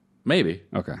is? Maybe.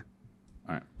 Okay.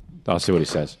 All right. I'll see what he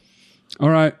says. All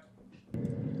right.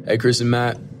 Hey, Chris and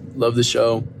Matt, love the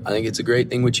show. I think it's a great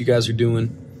thing what you guys are doing.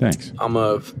 Thanks. I'm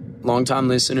a long-time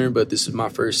listener, but this is my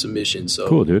first submission, so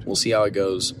Cool, dude. we'll see how it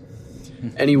goes.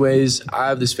 Anyways, I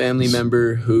have this family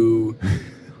member who,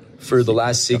 for the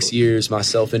last 6 years,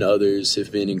 myself and others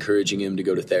have been encouraging him to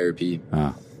go to therapy.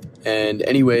 Ah. And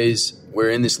anyways, we're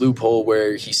in this loophole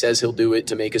where he says he'll do it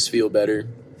to make us feel better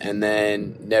and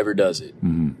then never does it.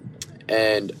 Mm-hmm.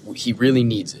 And he really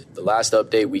needs it. The last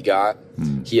update we got,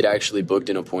 he had actually booked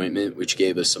an appointment, which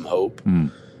gave us some hope.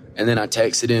 And then I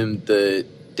texted him the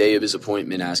day of his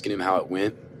appointment asking him how it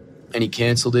went. And he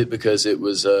canceled it because it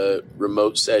was a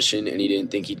remote session and he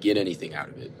didn't think he'd get anything out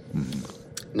of it.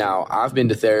 Now, I've been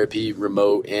to therapy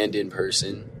remote and in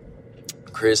person.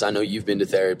 Chris, I know you've been to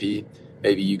therapy.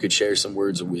 Maybe you could share some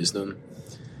words of wisdom.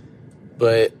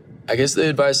 But I guess the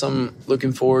advice I'm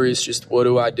looking for is just, what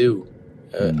do I do?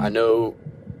 I know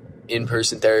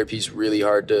in-person therapy is really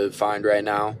hard to find right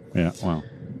now. Yeah. Well.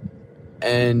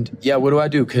 And yeah, what do I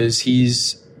do? Because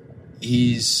he's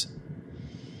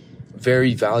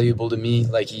very valuable to me.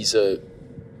 Like this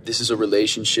is a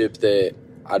relationship that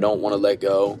I don't want to let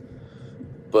go,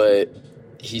 but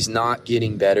he's not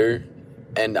getting better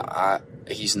and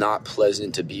he's not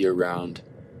pleasant to be around.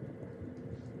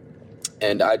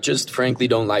 And I just frankly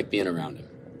don't like being around him.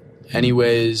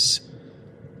 Anyways,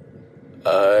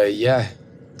 yeah.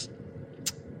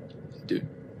 Dude,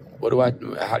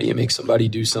 how do you make somebody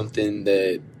do something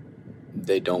that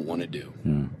they don't want to do?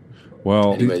 Yeah.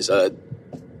 Well, Anyways,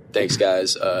 thanks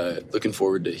guys. Looking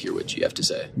forward to hear what you have to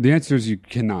say. The answer is you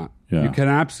cannot. Yeah. You can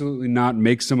absolutely not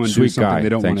make someone do Sweet something guy. they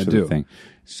don't want Thanks to for the do. thing.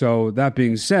 So that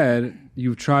being said,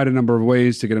 you've tried a number of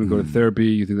ways to get him to go to therapy.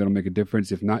 You think that'll make a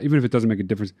difference. If not, even if it doesn't make a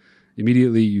difference,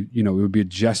 immediately you know it would be a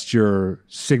gesture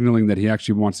signaling that he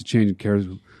actually wants to change and cares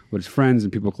what his friends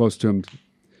and people close to him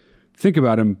think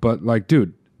about him. But like,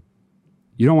 dude,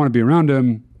 you don't want to be around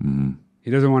him.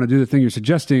 He doesn't want to do the thing you're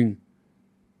suggesting.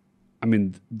 I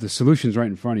mean, the solution's right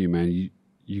in front of you, man.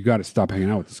 You got to stop hanging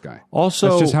out with this guy. Also,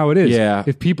 that's just how it is. Yeah.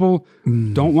 If people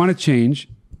don't want to change,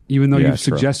 even though you've true.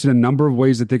 suggested a number of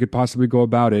ways that they could possibly go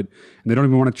about it, and they don't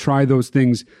even want to try those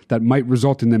things that might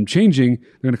result in them changing,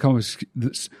 they're going to come with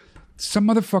this. Some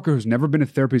motherfucker who's never been to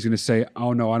therapy is going to say,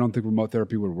 "Oh no, I don't think remote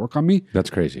therapy would work on me."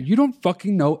 That's crazy. You don't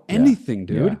fucking know anything,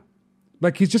 dude. Yeah.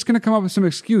 Like, he's just going to come up with some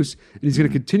excuse, and he's going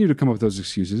to continue to come up with those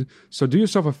excuses. So do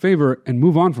yourself a favor and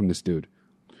move on from this dude.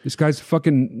 This guy's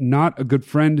fucking not a good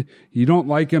friend. You don't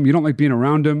like him. You don't like being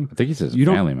around him. I think he says you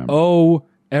family don't member. owe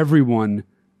everyone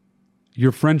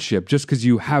your friendship just because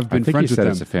you have been I think friends he with said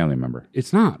them. it's a family member.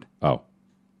 It's not. Oh,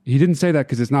 He didn't say that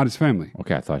because it's not his family.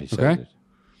 okay. I thought he said Okay. it.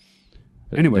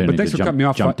 Anyway, Didn't but need thanks to for cutting me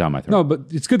off. Jump down my throat. No, but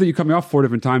it's good that you cut me off 4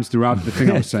 different times throughout the thing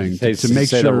I was saying Say- to make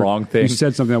say sure the wrong thing. you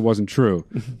said something that wasn't true.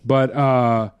 But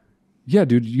yeah,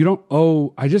 dude, you don't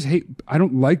owe. I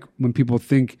don't like when people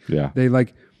think they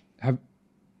like have.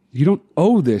 You don't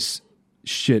owe this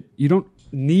shit. You don't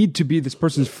need to be this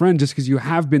person's friend just because you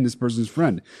have been this person's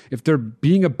friend. If they're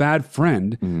being a bad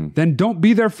friend, then don't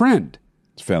be their friend.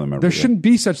 It's family member. There shouldn't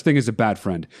be such thing as a bad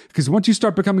friend, because once you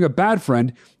start becoming a bad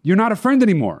friend, you're not a friend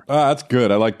anymore. That's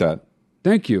good. I like that.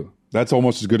 Thank you. That's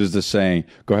almost as good as the saying,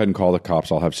 go ahead and call the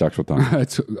cops, I'll have sex with them.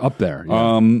 It's up there.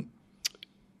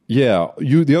 Yeah.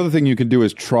 The other thing you can do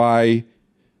is try,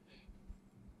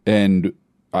 and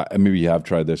maybe you have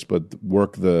tried this, but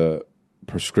work the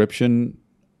prescription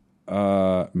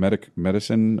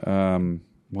medicine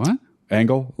What?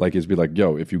 angle. Like, is be like,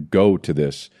 yo, if you go to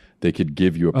this, they could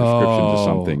give you a prescription to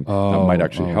something that might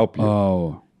actually help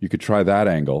you. You could try that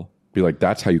angle. Be like,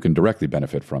 that's how you can directly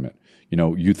benefit from it. You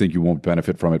know, you think you won't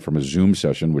benefit from it from a Zoom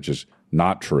session, which is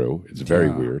not true. It's very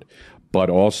weird. But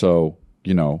also,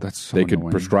 you know, they could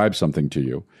prescribe something to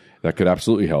you that could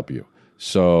absolutely help you.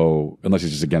 So, unless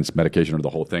it's just against medication or the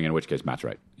whole thing, in which case Matt's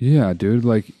right. Yeah, dude.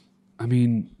 Like, I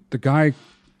mean, the guy,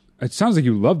 it sounds like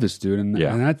you love this dude, and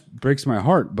that breaks my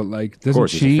heart, but like, doesn't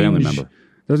change. He's a family member.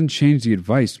 Doesn't change the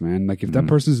advice, man. Like, if that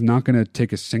person's not going to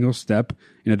take a single step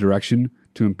in a direction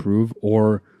to improve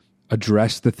or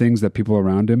address the things that people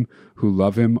around him who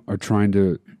love him are trying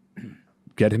to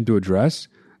get him to address,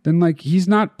 then like he's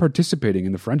not participating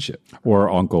in the friendship. Or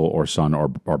uncle or son or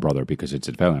brother, because it's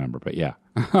a family member. But yeah.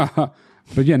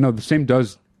 But yeah, no, the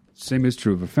same is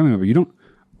true of a family member. You don't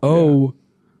owe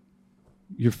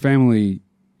your family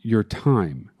your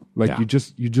time. Like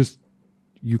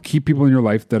you keep people in your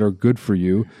life that are good for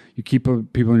you. You keep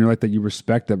people in your life that you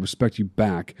respect, that respect you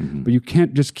back. But you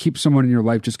can't just keep someone in your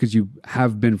life just because you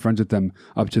have been friends with them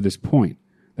up to this point.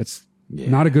 That's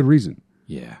not a good reason.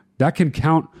 Yeah. That can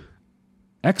count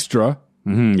extra.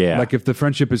 Yeah. Like if the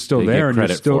friendship is still there and you're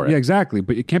still, yeah, exactly.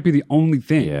 But it can't be the only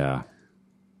thing. Yeah.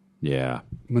 Yeah.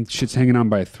 When shit's hanging on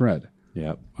by a thread.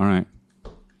 Yep. All right.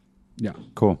 Yeah.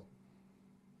 Cool.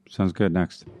 Sounds good.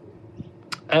 Next.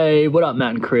 Hey, what up,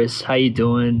 Matt and Chris? How you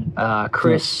doing?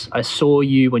 Chris, I saw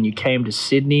you when you came to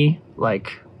Sydney.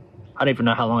 Like, I don't even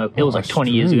know how long. It was like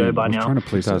 20 years ago by now.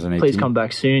 Please come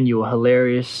back soon. You were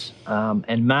hilarious.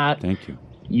 And Matt, thank you.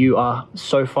 You are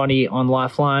so funny on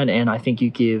Lifeline, and I think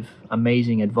you give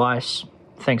amazing advice.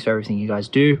 Thanks for everything you guys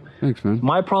do. Thanks, man.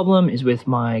 My problem is with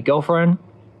my girlfriend.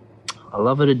 I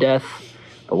love her to death,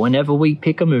 but whenever we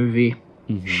pick a movie,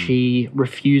 she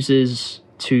refuses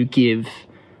to give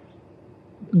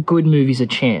good movies a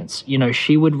chance. You know,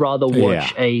 she would rather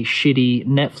watch a shitty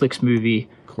Netflix movie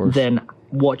than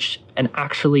watch an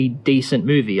actually decent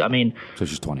movie. I mean, so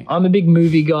she's 20. I'm a big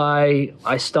movie guy.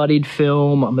 I studied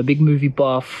film. I'm a big movie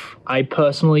buff. I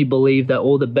personally believe that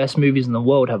all the best movies in the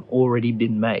world have already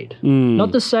been made.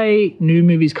 Not to say new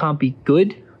movies can't be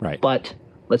good, but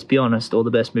let's be honest, all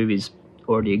the best movies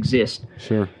already exist.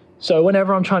 Sure. So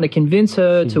whenever I'm trying to convince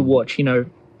her to watch, you know,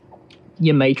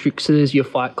 your Matrixes, your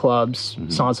Fight Clubs,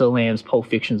 Silence of the Lambs, Pulp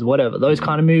Fictions, whatever, those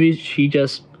kind of movies, she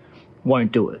just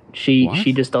won't do it. She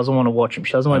just doesn't want to watch them.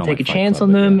 She doesn't want to take a chance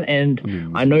on them,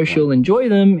 and I know she'll enjoy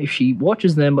them if she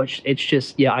watches them, but it's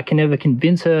just, I can never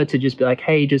convince her to just be like,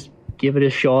 hey, just give it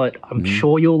a shot. I'm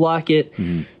sure you'll like it.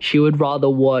 She would rather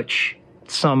watch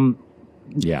some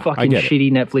fucking shitty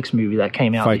Netflix movie that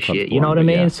came out this year. You know what I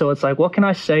mean? Yeah. So it's like, what can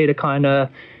I say to kind of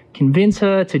convince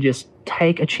her to just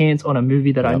take a chance on a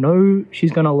movie that I know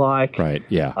she's going to like? Right,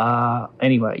 yeah.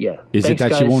 Anyway, yeah. Is it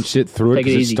that she won't sit through it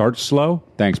because it starts slow?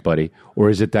 Thanks, buddy. Or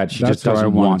is it that she just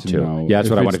doesn't want to? Yeah, that's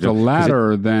what I want to do. If it's the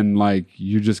latter, then like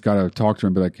you just got to talk to her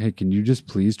and be like, hey, can you just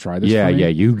please try this for me?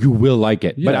 You will like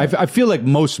it. Yeah. But I feel like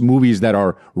most movies that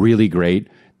are really great,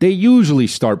 they usually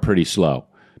start pretty slow.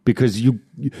 Because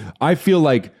I feel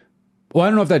like, well, I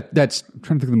don't know if that's... I'm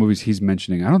trying to think of the movies he's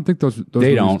mentioning. I don't think those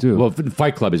they movies do. Well,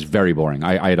 Fight Club is very boring.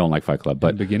 I don't like Fight Club.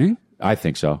 But in the beginning? I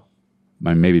think so.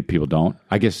 Maybe people don't.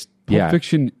 I guess, Pulp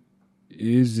Fiction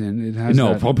is, and it has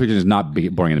Pulp Fiction is not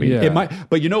boring in the beginning. It might,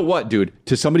 but you know what, dude?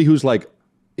 To somebody who's like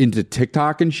into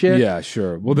TikTok and shit... Yeah,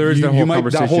 sure. Well, there is that whole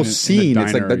conversation. That whole scene,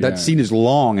 it's like that scene is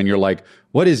long, and you're like,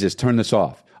 what is this? Turn this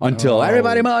off. Until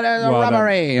everybody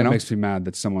robbery, that makes me mad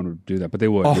that someone would do that, but they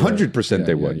would. 100%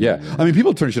 they would. Yeah. I mean,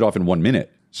 people turn shit off in 1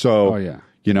 minute. So,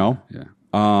 you know. Yeah.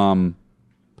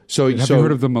 So have you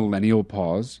heard of the millennial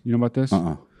pause? You know about this?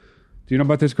 Do you know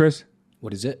about this, Chris?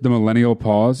 What is it? The millennial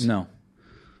pause. No.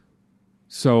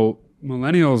 So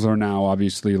millennials are now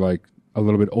obviously like a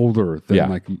little bit older than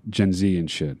like Gen Z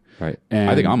and shit. Right. And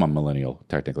I think I'm a millennial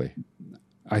technically.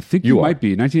 I think you might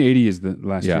be. 1980 is the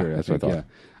last year. That's what I thought.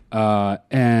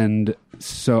 And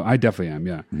so I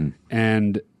definitely am,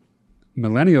 And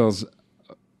millennials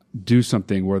do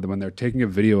something where when they're taking a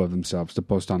video of themselves to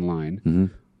post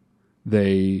online,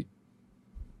 they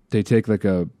take like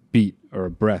a beat or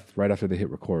a breath right after they hit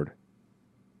record.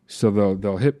 So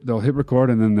they'll hit record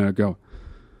and then they'll go,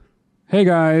 "Hey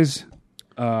guys,"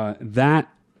 that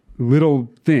little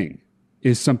thing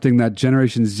is something that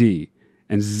Generation Z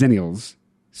and Zennials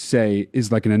say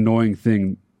is like an annoying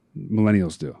thing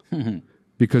millennials do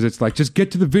because it's like, just get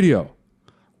to the video.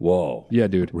 Whoa. Yeah,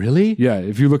 dude. Really? Yeah.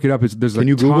 If you look it up, there's like Can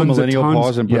you Google tons millennial and tons.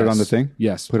 pause and put it on the thing?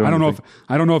 Yes. Put it I on don't the know thing? if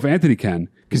I don't know if Anthony can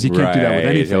because he can't do that with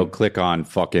anything. He'll click on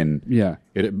fucking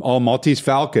Maltese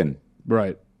Falcon.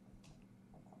 Right.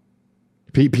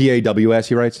 PAWS.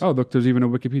 He writes. Oh, look, there's even a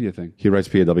Wikipedia thing. He writes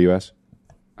PAWS.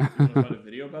 Find a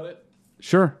video about it?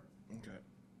 Sure.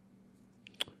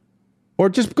 Or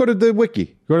just go to the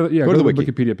wiki. Go to the wiki.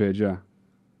 Wikipedia page. Yeah.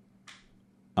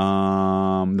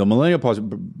 The millennial pause.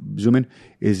 Zoom in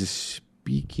is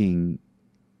speaking.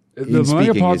 The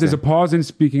millennial pause is a pause in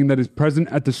speaking that is present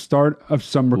at the start of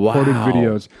some recorded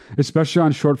videos, especially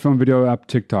on short film video app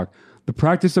TikTok. The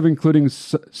practice of including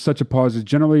such a pause is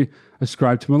generally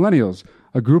ascribed to millennials,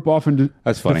 a group often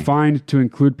defined to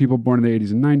include people born in the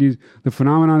 80s and 90s. The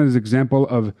phenomenon is an example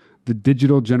of the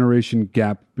digital generation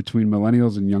gap between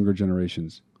millennials and younger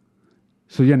generations.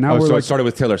 So yeah, now it started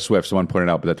with Taylor Swift. Someone pointed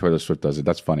out, but that Taylor Swift does it.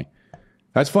 That's funny.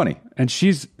 That's funny. And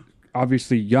she's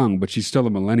obviously young, but she's still a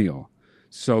millennial.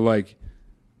 So like,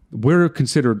 we're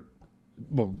considered,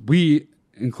 well, we,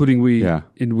 including we,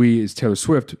 and we is Taylor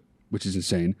Swift, which is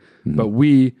insane. Mm-hmm. But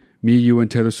we, me, you, and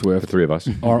Taylor Swift, the three of us,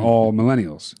 are all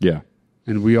millennials. Yeah.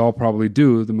 And we all probably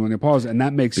do the millennial pause, and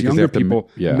that makes younger people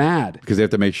mad. Because they have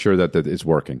to make sure that it's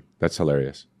working. That's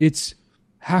hilarious. It's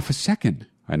half a second.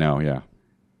 I know, yeah.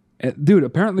 Dude,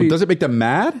 apparently... Does it make them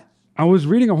mad? I was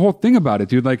reading a whole thing about it,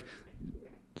 dude. Like,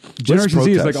 Generation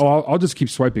Z is like, oh, I'll just keep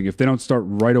swiping. If they don't start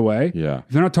right away, if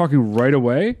they're not talking right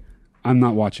away, I'm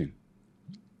not watching.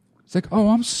 It's like, oh,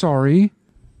 I'm sorry.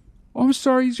 Oh, I'm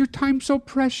sorry. Is your time so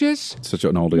precious? Such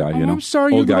an old guy, you know? I'm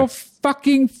sorry, old you little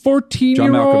fucking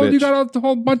 14-year-old. You got a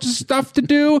whole bunch of stuff to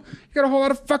do. You got a whole lot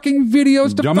of fucking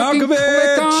videos to fucking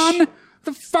click on.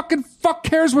 The fucking fuck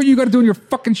cares what you got to do in your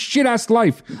fucking shit-ass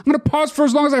life? I'm going to pause for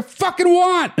as long as I fucking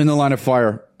want. In the line of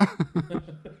fire.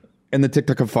 In the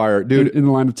TikTok of fire. Dude. In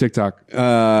the line of TikTok.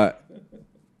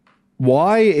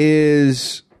 Why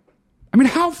is... I mean,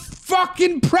 how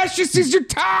fucking precious is your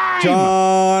time?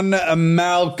 John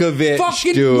Malkovich,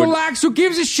 fucking dude. Relax. Who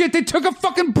gives a shit? They took a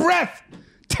fucking breath.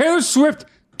 Taylor Swift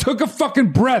took a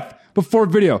fucking breath before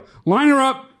video. Line her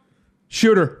up.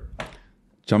 Shoot her.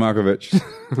 John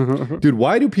Malkovich. Dude,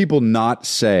 why do people not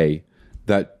say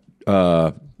that...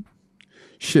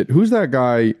 shit, who's that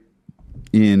guy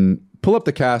in... Pull up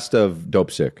the cast of Dope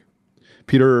Sick.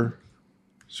 Peter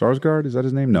Sarsgaard? Is that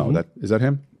his name? No. Is that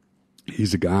him?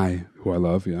 He's a guy who I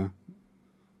love, yeah.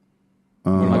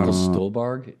 Michael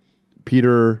Stolbarg?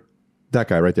 Peter, that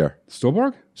guy right there.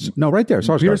 Stolbarg? No, right there.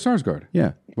 Sarsgaard. Peter Sarsgaard.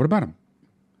 Yeah. What about him?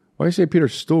 Why do you say Peter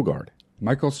Stolgard?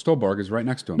 Michael Stolbarg is right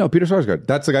next to him. No, Peter Sarsgaard.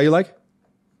 That's the guy you like?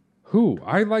 Who?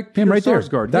 I like him Peter right there.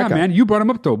 Sarsgaard. That Yeah, guy. man. You brought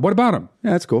him up, though. What about him?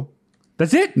 Yeah, that's cool.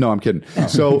 That's it? No, I'm kidding.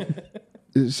 So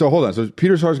hold on. So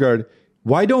Peter Sarsgaard,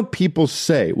 why don't people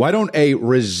say, why don't a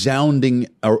resounding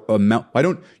amount, why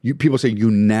don't people say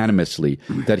unanimously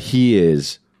that he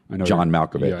is John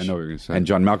Malkovich? Yeah, I know what you're going to say. And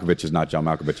John Malkovich is not John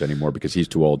Malkovich anymore because he's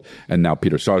too old. And now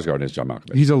Peter Sarsgaard is John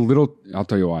Malkovich. He's a little, I'll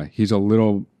tell you why. He's a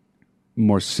little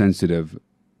more sensitive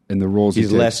in the roles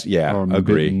he's less,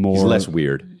 agree. He's less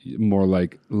weird. More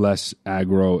like less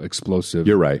aggro, explosive.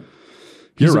 You're right.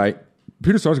 You're right.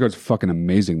 Peter Sarsgaard's fucking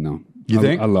amazing, though. You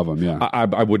think? I love him, yeah.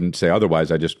 I wouldn't say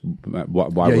otherwise. I just...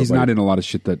 Why he's not in a lot of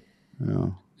shit that...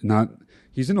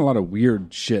 He's in a lot of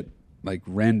weird shit, like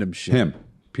random shit. Him.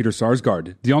 Peter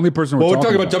Sarsgaard. The only person we're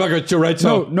talking about. John Malkovich, right?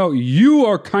 So. No, you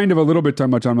are kind of a little bit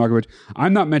talking about John Malkovich.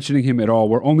 I'm not mentioning him at all.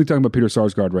 We're only talking about Peter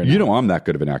Sarsgaard right now. You know I'm that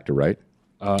good of an actor, right?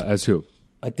 As who?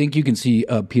 I think you can see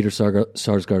Peter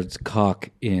Sarsgaard's cock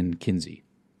in Kinsey.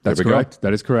 That's correct.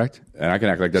 That is correct. And I can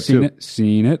act like that too.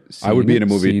 Seen it. I would be in a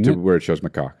movie where it shows my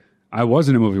cock. I was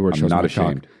in a movie where it shows my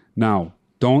ashamed. cock. Now,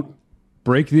 don't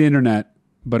break the internet,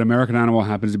 but American Animal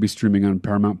happens to be streaming on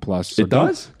Paramount Plus. So it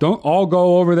does? Don't all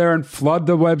go over there and flood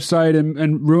the website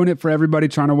and ruin it for everybody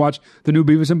trying to watch the new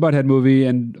Beavis and Butthead movie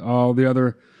and all the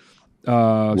other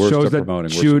shows that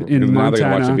shoot in Montana. Now they're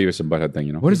going to watch the Beavis and Butthead thing,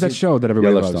 you know. What is that show that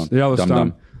everybody loves? Yellowstone.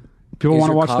 Dum-dum. People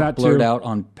want to watch that too. Is your cock blurred out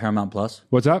on Paramount Plus?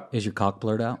 What's up? Is your cock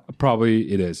blurred out? Probably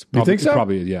it is. You think so?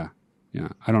 Probably, yeah. Yeah,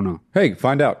 I don't know. Hey,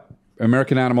 find out.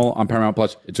 American Animal on Paramount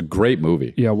Plus. It's a great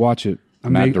movie. Yeah, watch it.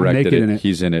 Matt directed it.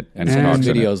 He's in it. And his cock's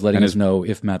in it. Videos letting us know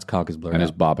if Matt's cock is blurred and out.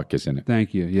 his Babak is in it.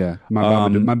 Thank you. Yeah, my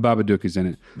Babadook is in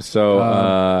it. So,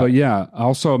 but yeah,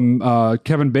 also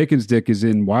Kevin Bacon's dick is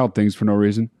in Wild Things for no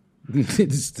reason.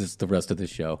 It's just the rest of the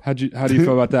show. How do you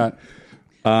feel about that?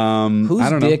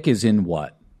 Whose dick is in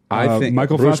what? I think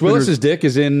Michael Bruce Fassbender's Willis's dick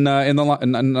is in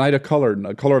Night of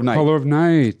Color, Color of Night. Color of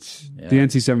Night. Yeah. The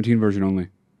NC-17 version only.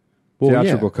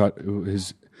 Theatrical cut.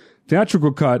 His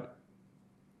theatrical cut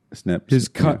Snip. His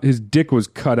dick was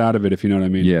cut out of it, if you know what I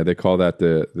mean. Yeah, they call that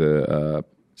the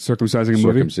Circumcising a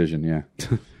movie? circumcision. Yeah.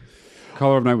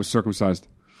 Color of Night was circumcised.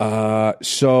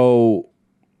 So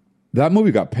that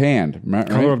movie got panned. Right?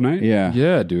 Color of Night? Yeah.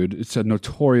 Yeah, dude. It's a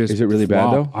notorious Is it really bad,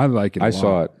 flop. though? I like it a I lot.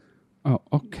 saw it. Oh,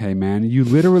 okay, man. You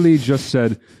literally just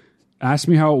said, ask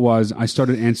me how it was. I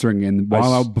started answering, and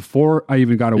before I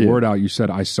even got a word out, you said,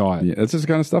 I saw it. Yeah, that's just the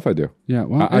kind of stuff I do. Yeah,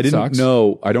 well, I it didn't sucks.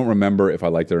 know. I don't remember if I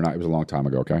liked it or not. It was a long time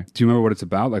ago, okay? Do you remember what it's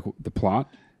about? Like the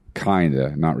plot?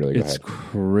 Kinda. Not really. Go It's ahead.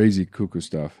 crazy cuckoo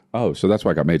stuff. Oh, so that's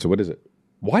why it got made. So what is it?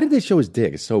 Why did they show his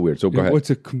dick? It's so weird. So go ahead. Well,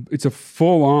 it's a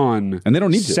full-on And they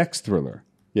don't need to. sex thriller.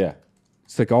 Yeah.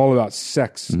 It's like all about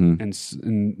sex Mm-hmm.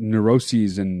 and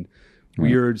neuroses and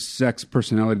weird sex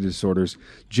personality disorders.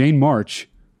 Jane March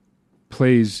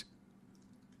plays,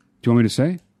 do you want me to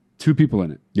say? 2 people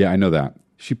in it. Yeah, I know that.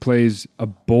 She plays a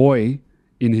boy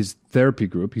in his therapy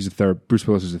group. Bruce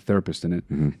Willis is a therapist in it.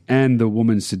 Mm-hmm. And the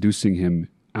woman seducing him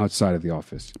outside of the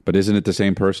office. But isn't it the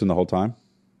same person the whole time?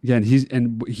 Yeah, and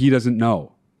he doesn't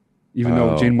know. Even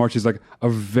though Jane March is like a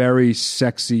very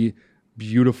sexy,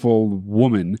 beautiful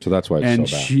woman. So that's why it's and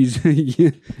so bad. she's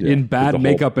in bad The whole-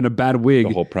 makeup and a bad wig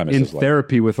the whole premise in is like-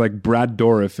 therapy with like Brad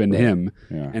Dourif and him.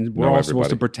 Yeah. And we're Know all supposed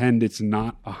to everybody. pretend it's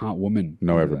not a hot woman.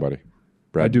 Know everybody. I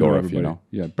Brad do know Dourif, everybody. you know?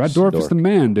 Yeah, Brad Dourif is the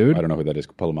man, dude. I don't know who that is.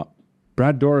 Pull him up.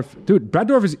 Brad Dourif. Dude, Brad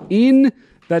Dourif is in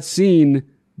that scene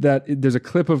that there's a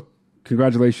clip of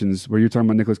congratulations where you're talking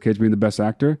about Nicolas Cage being the best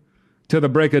actor. To the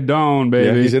break of dawn, baby.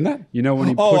 Yeah, he's in that? You know when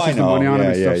he Oh, I pushes the know. money on him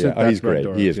and Yeah, stuff. yeah, So yeah. Oh, that's he's Brad great.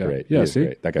 Dourif. He is Yeah. great. Yeah, He is see?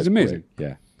 great. That guy's he's amazing. great.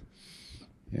 Yeah.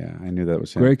 Yeah, I knew that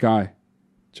was him. Great guy.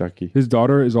 Chucky. His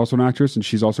daughter is also an actress, and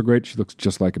she's also great. She looks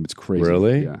just like him. It's crazy.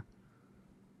 Really? Yeah.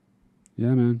 Yeah,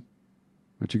 man.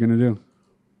 What you gonna do?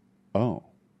 Oh.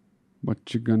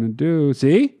 What you gonna do?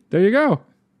 See? There you go.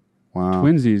 Wow.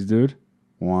 Twinsies, dude.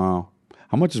 Wow.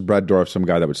 How much is Brad Dourif some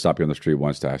guy that would stop you on the street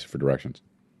once to ask you for directions?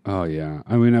 Oh yeah.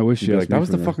 I mean, I wish You'd you be asked like, me that was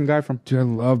for the fucking guy from... Dude, I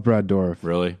love Brad Dourif.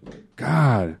 Really?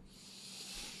 God.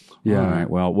 Yeah. All right.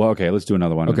 Well, okay. Let's do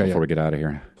another one Okay, before yeah. we get out of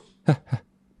here.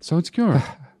 So insecure.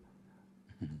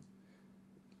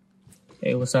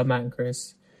 Hey, what's up, Matt and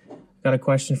Chris? Got a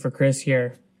question for Chris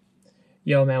here.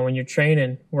 Yo, man, when you're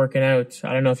training, working out,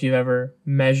 I don't know if you've ever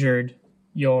measured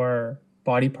your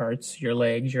body parts, your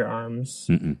legs, your arms,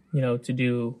 to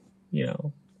do,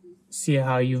 see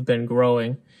how you've been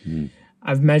growing.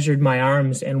 I've measured my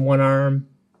arms, and one arm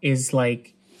is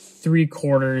like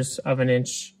 3/4 of an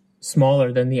inch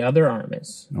smaller than the other arm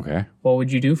is. Okay. What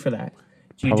would you do for that?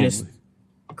 Do you just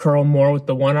curl more with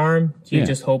the one arm? Do you Yeah.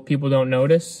 just hope people don't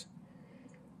notice?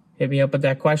 Hit me up with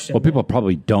that question. Well, people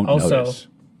probably don't Also, notice.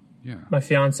 my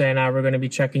fiance and I were going to be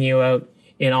checking you out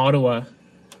in Ottawa.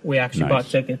 We actually Nice. bought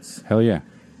tickets. Hell yeah.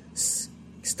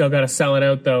 Still got to sell it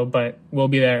out, though, but we'll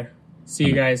be there. See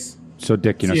you guys. So,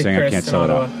 Dick, See you, saying I Chris, can't in sell it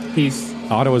Ottawa. out. Peace.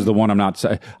 Ottawa's the one I'm not...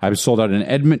 I was sold out in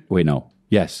Edmonton. Wait, no.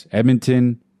 Yes.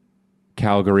 Edmonton,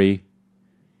 Calgary,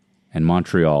 and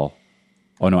Montreal.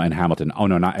 Oh, no, and Hamilton. Oh,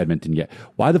 no, not Edmonton yet.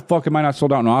 Why the fuck am I not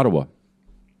sold out in Ottawa?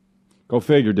 Go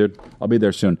figure, dude. I'll be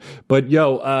there soon. But,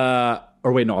 yo,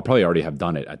 or wait, no, I'll probably already have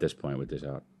done it at this point with this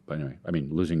out. But anyway, I mean,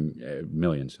 losing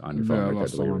millions on your phone. Yeah, I right there,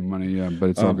 lost all my delivery. money, yeah, but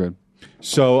it's all good.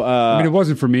 So, I mean, it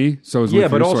wasn't for me, so it was yeah, only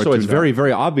for but you, so I also it's tuned very, out.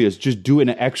 very obvious. Just do an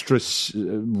extra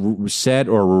set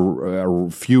or a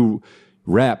few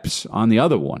reps on the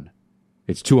other one.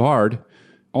 It's too hard.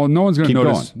 Oh, no one's going to Keep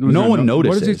notice. going. No one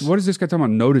notices. What is this guy talking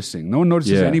about noticing? No one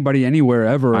notices Yeah. anybody anywhere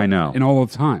ever. I know. In all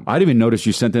the time. I didn't even notice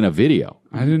you sent in a video.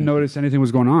 I didn't notice anything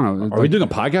was going on. Are we doing a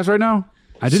podcast right now?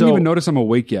 I didn't even notice I'm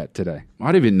awake yet today.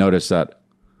 I didn't even notice that.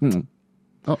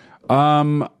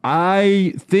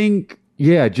 I think,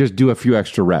 yeah, just do a few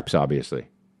extra reps, obviously.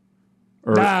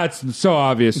 That's so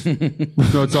obvious.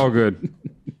 So it's all good.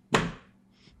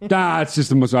 That's just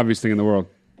the most obvious thing in the world.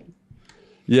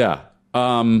 Yeah.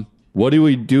 What do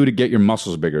we do to get your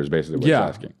muscles bigger is basically what he's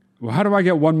asking. Well, how do I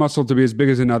get one muscle to be as big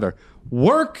as another?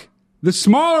 Work the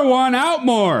smaller one out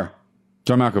more.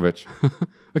 John Malkovich.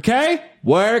 Okay?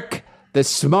 Work the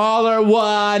smaller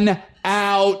one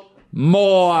out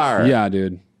more. Yeah,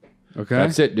 dude. Okay?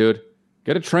 That's it, dude.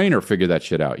 Get a trainer, figure that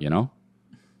shit out, you know?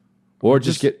 Or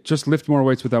just lift more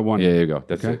weights with that one. Yeah, there you go.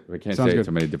 That's Okay. it. We can't Sounds say it good.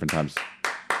 so many different times.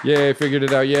 Yay, figured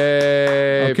it out.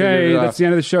 Yay. Okay, figured it out. that's the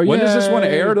end of the show. When does this one Yay.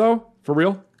 air, though? For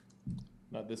real?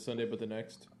 Not this Sunday, but the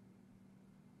next.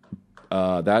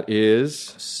 That is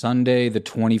Sunday the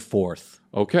 24th.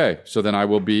 okay. So then I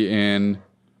will be in.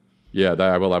 Yeah,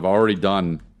 I will. I've already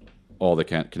done all the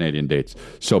Canadian dates.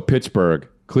 So Pittsburgh,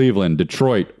 Cleveland,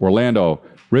 Detroit, Orlando,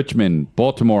 Richmond,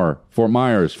 Baltimore, Fort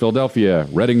Myers, Philadelphia,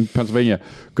 Reading, Pennsylvania.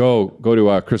 Go to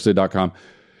chrisley.com.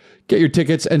 get your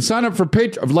tickets and sign up for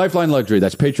Lifeline Luxury.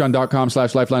 That's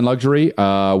patreon.com/Lifeline Luxury,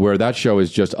 where that show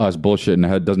is just us bullshit and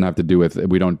it doesn't have to do with,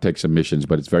 we don't take submissions,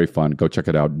 but it's very fun. Go check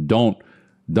it out. Don't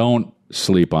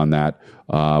sleep on that.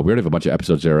 We already have a bunch of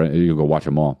episodes there. You can go watch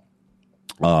them all.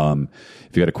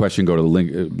 If you got a question, go to the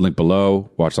link below,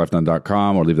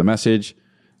 watchlifeline.com, or leave the message.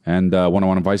 And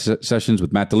one-on-one advice sessions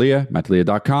with Matt D'Elia,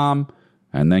 mattdelia.com,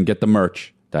 and then get the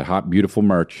merch, that hot, beautiful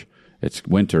merch. It's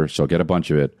winter, so get a bunch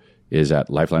of it, is at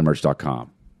lifelinemerch.com.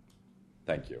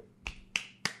 Thank you.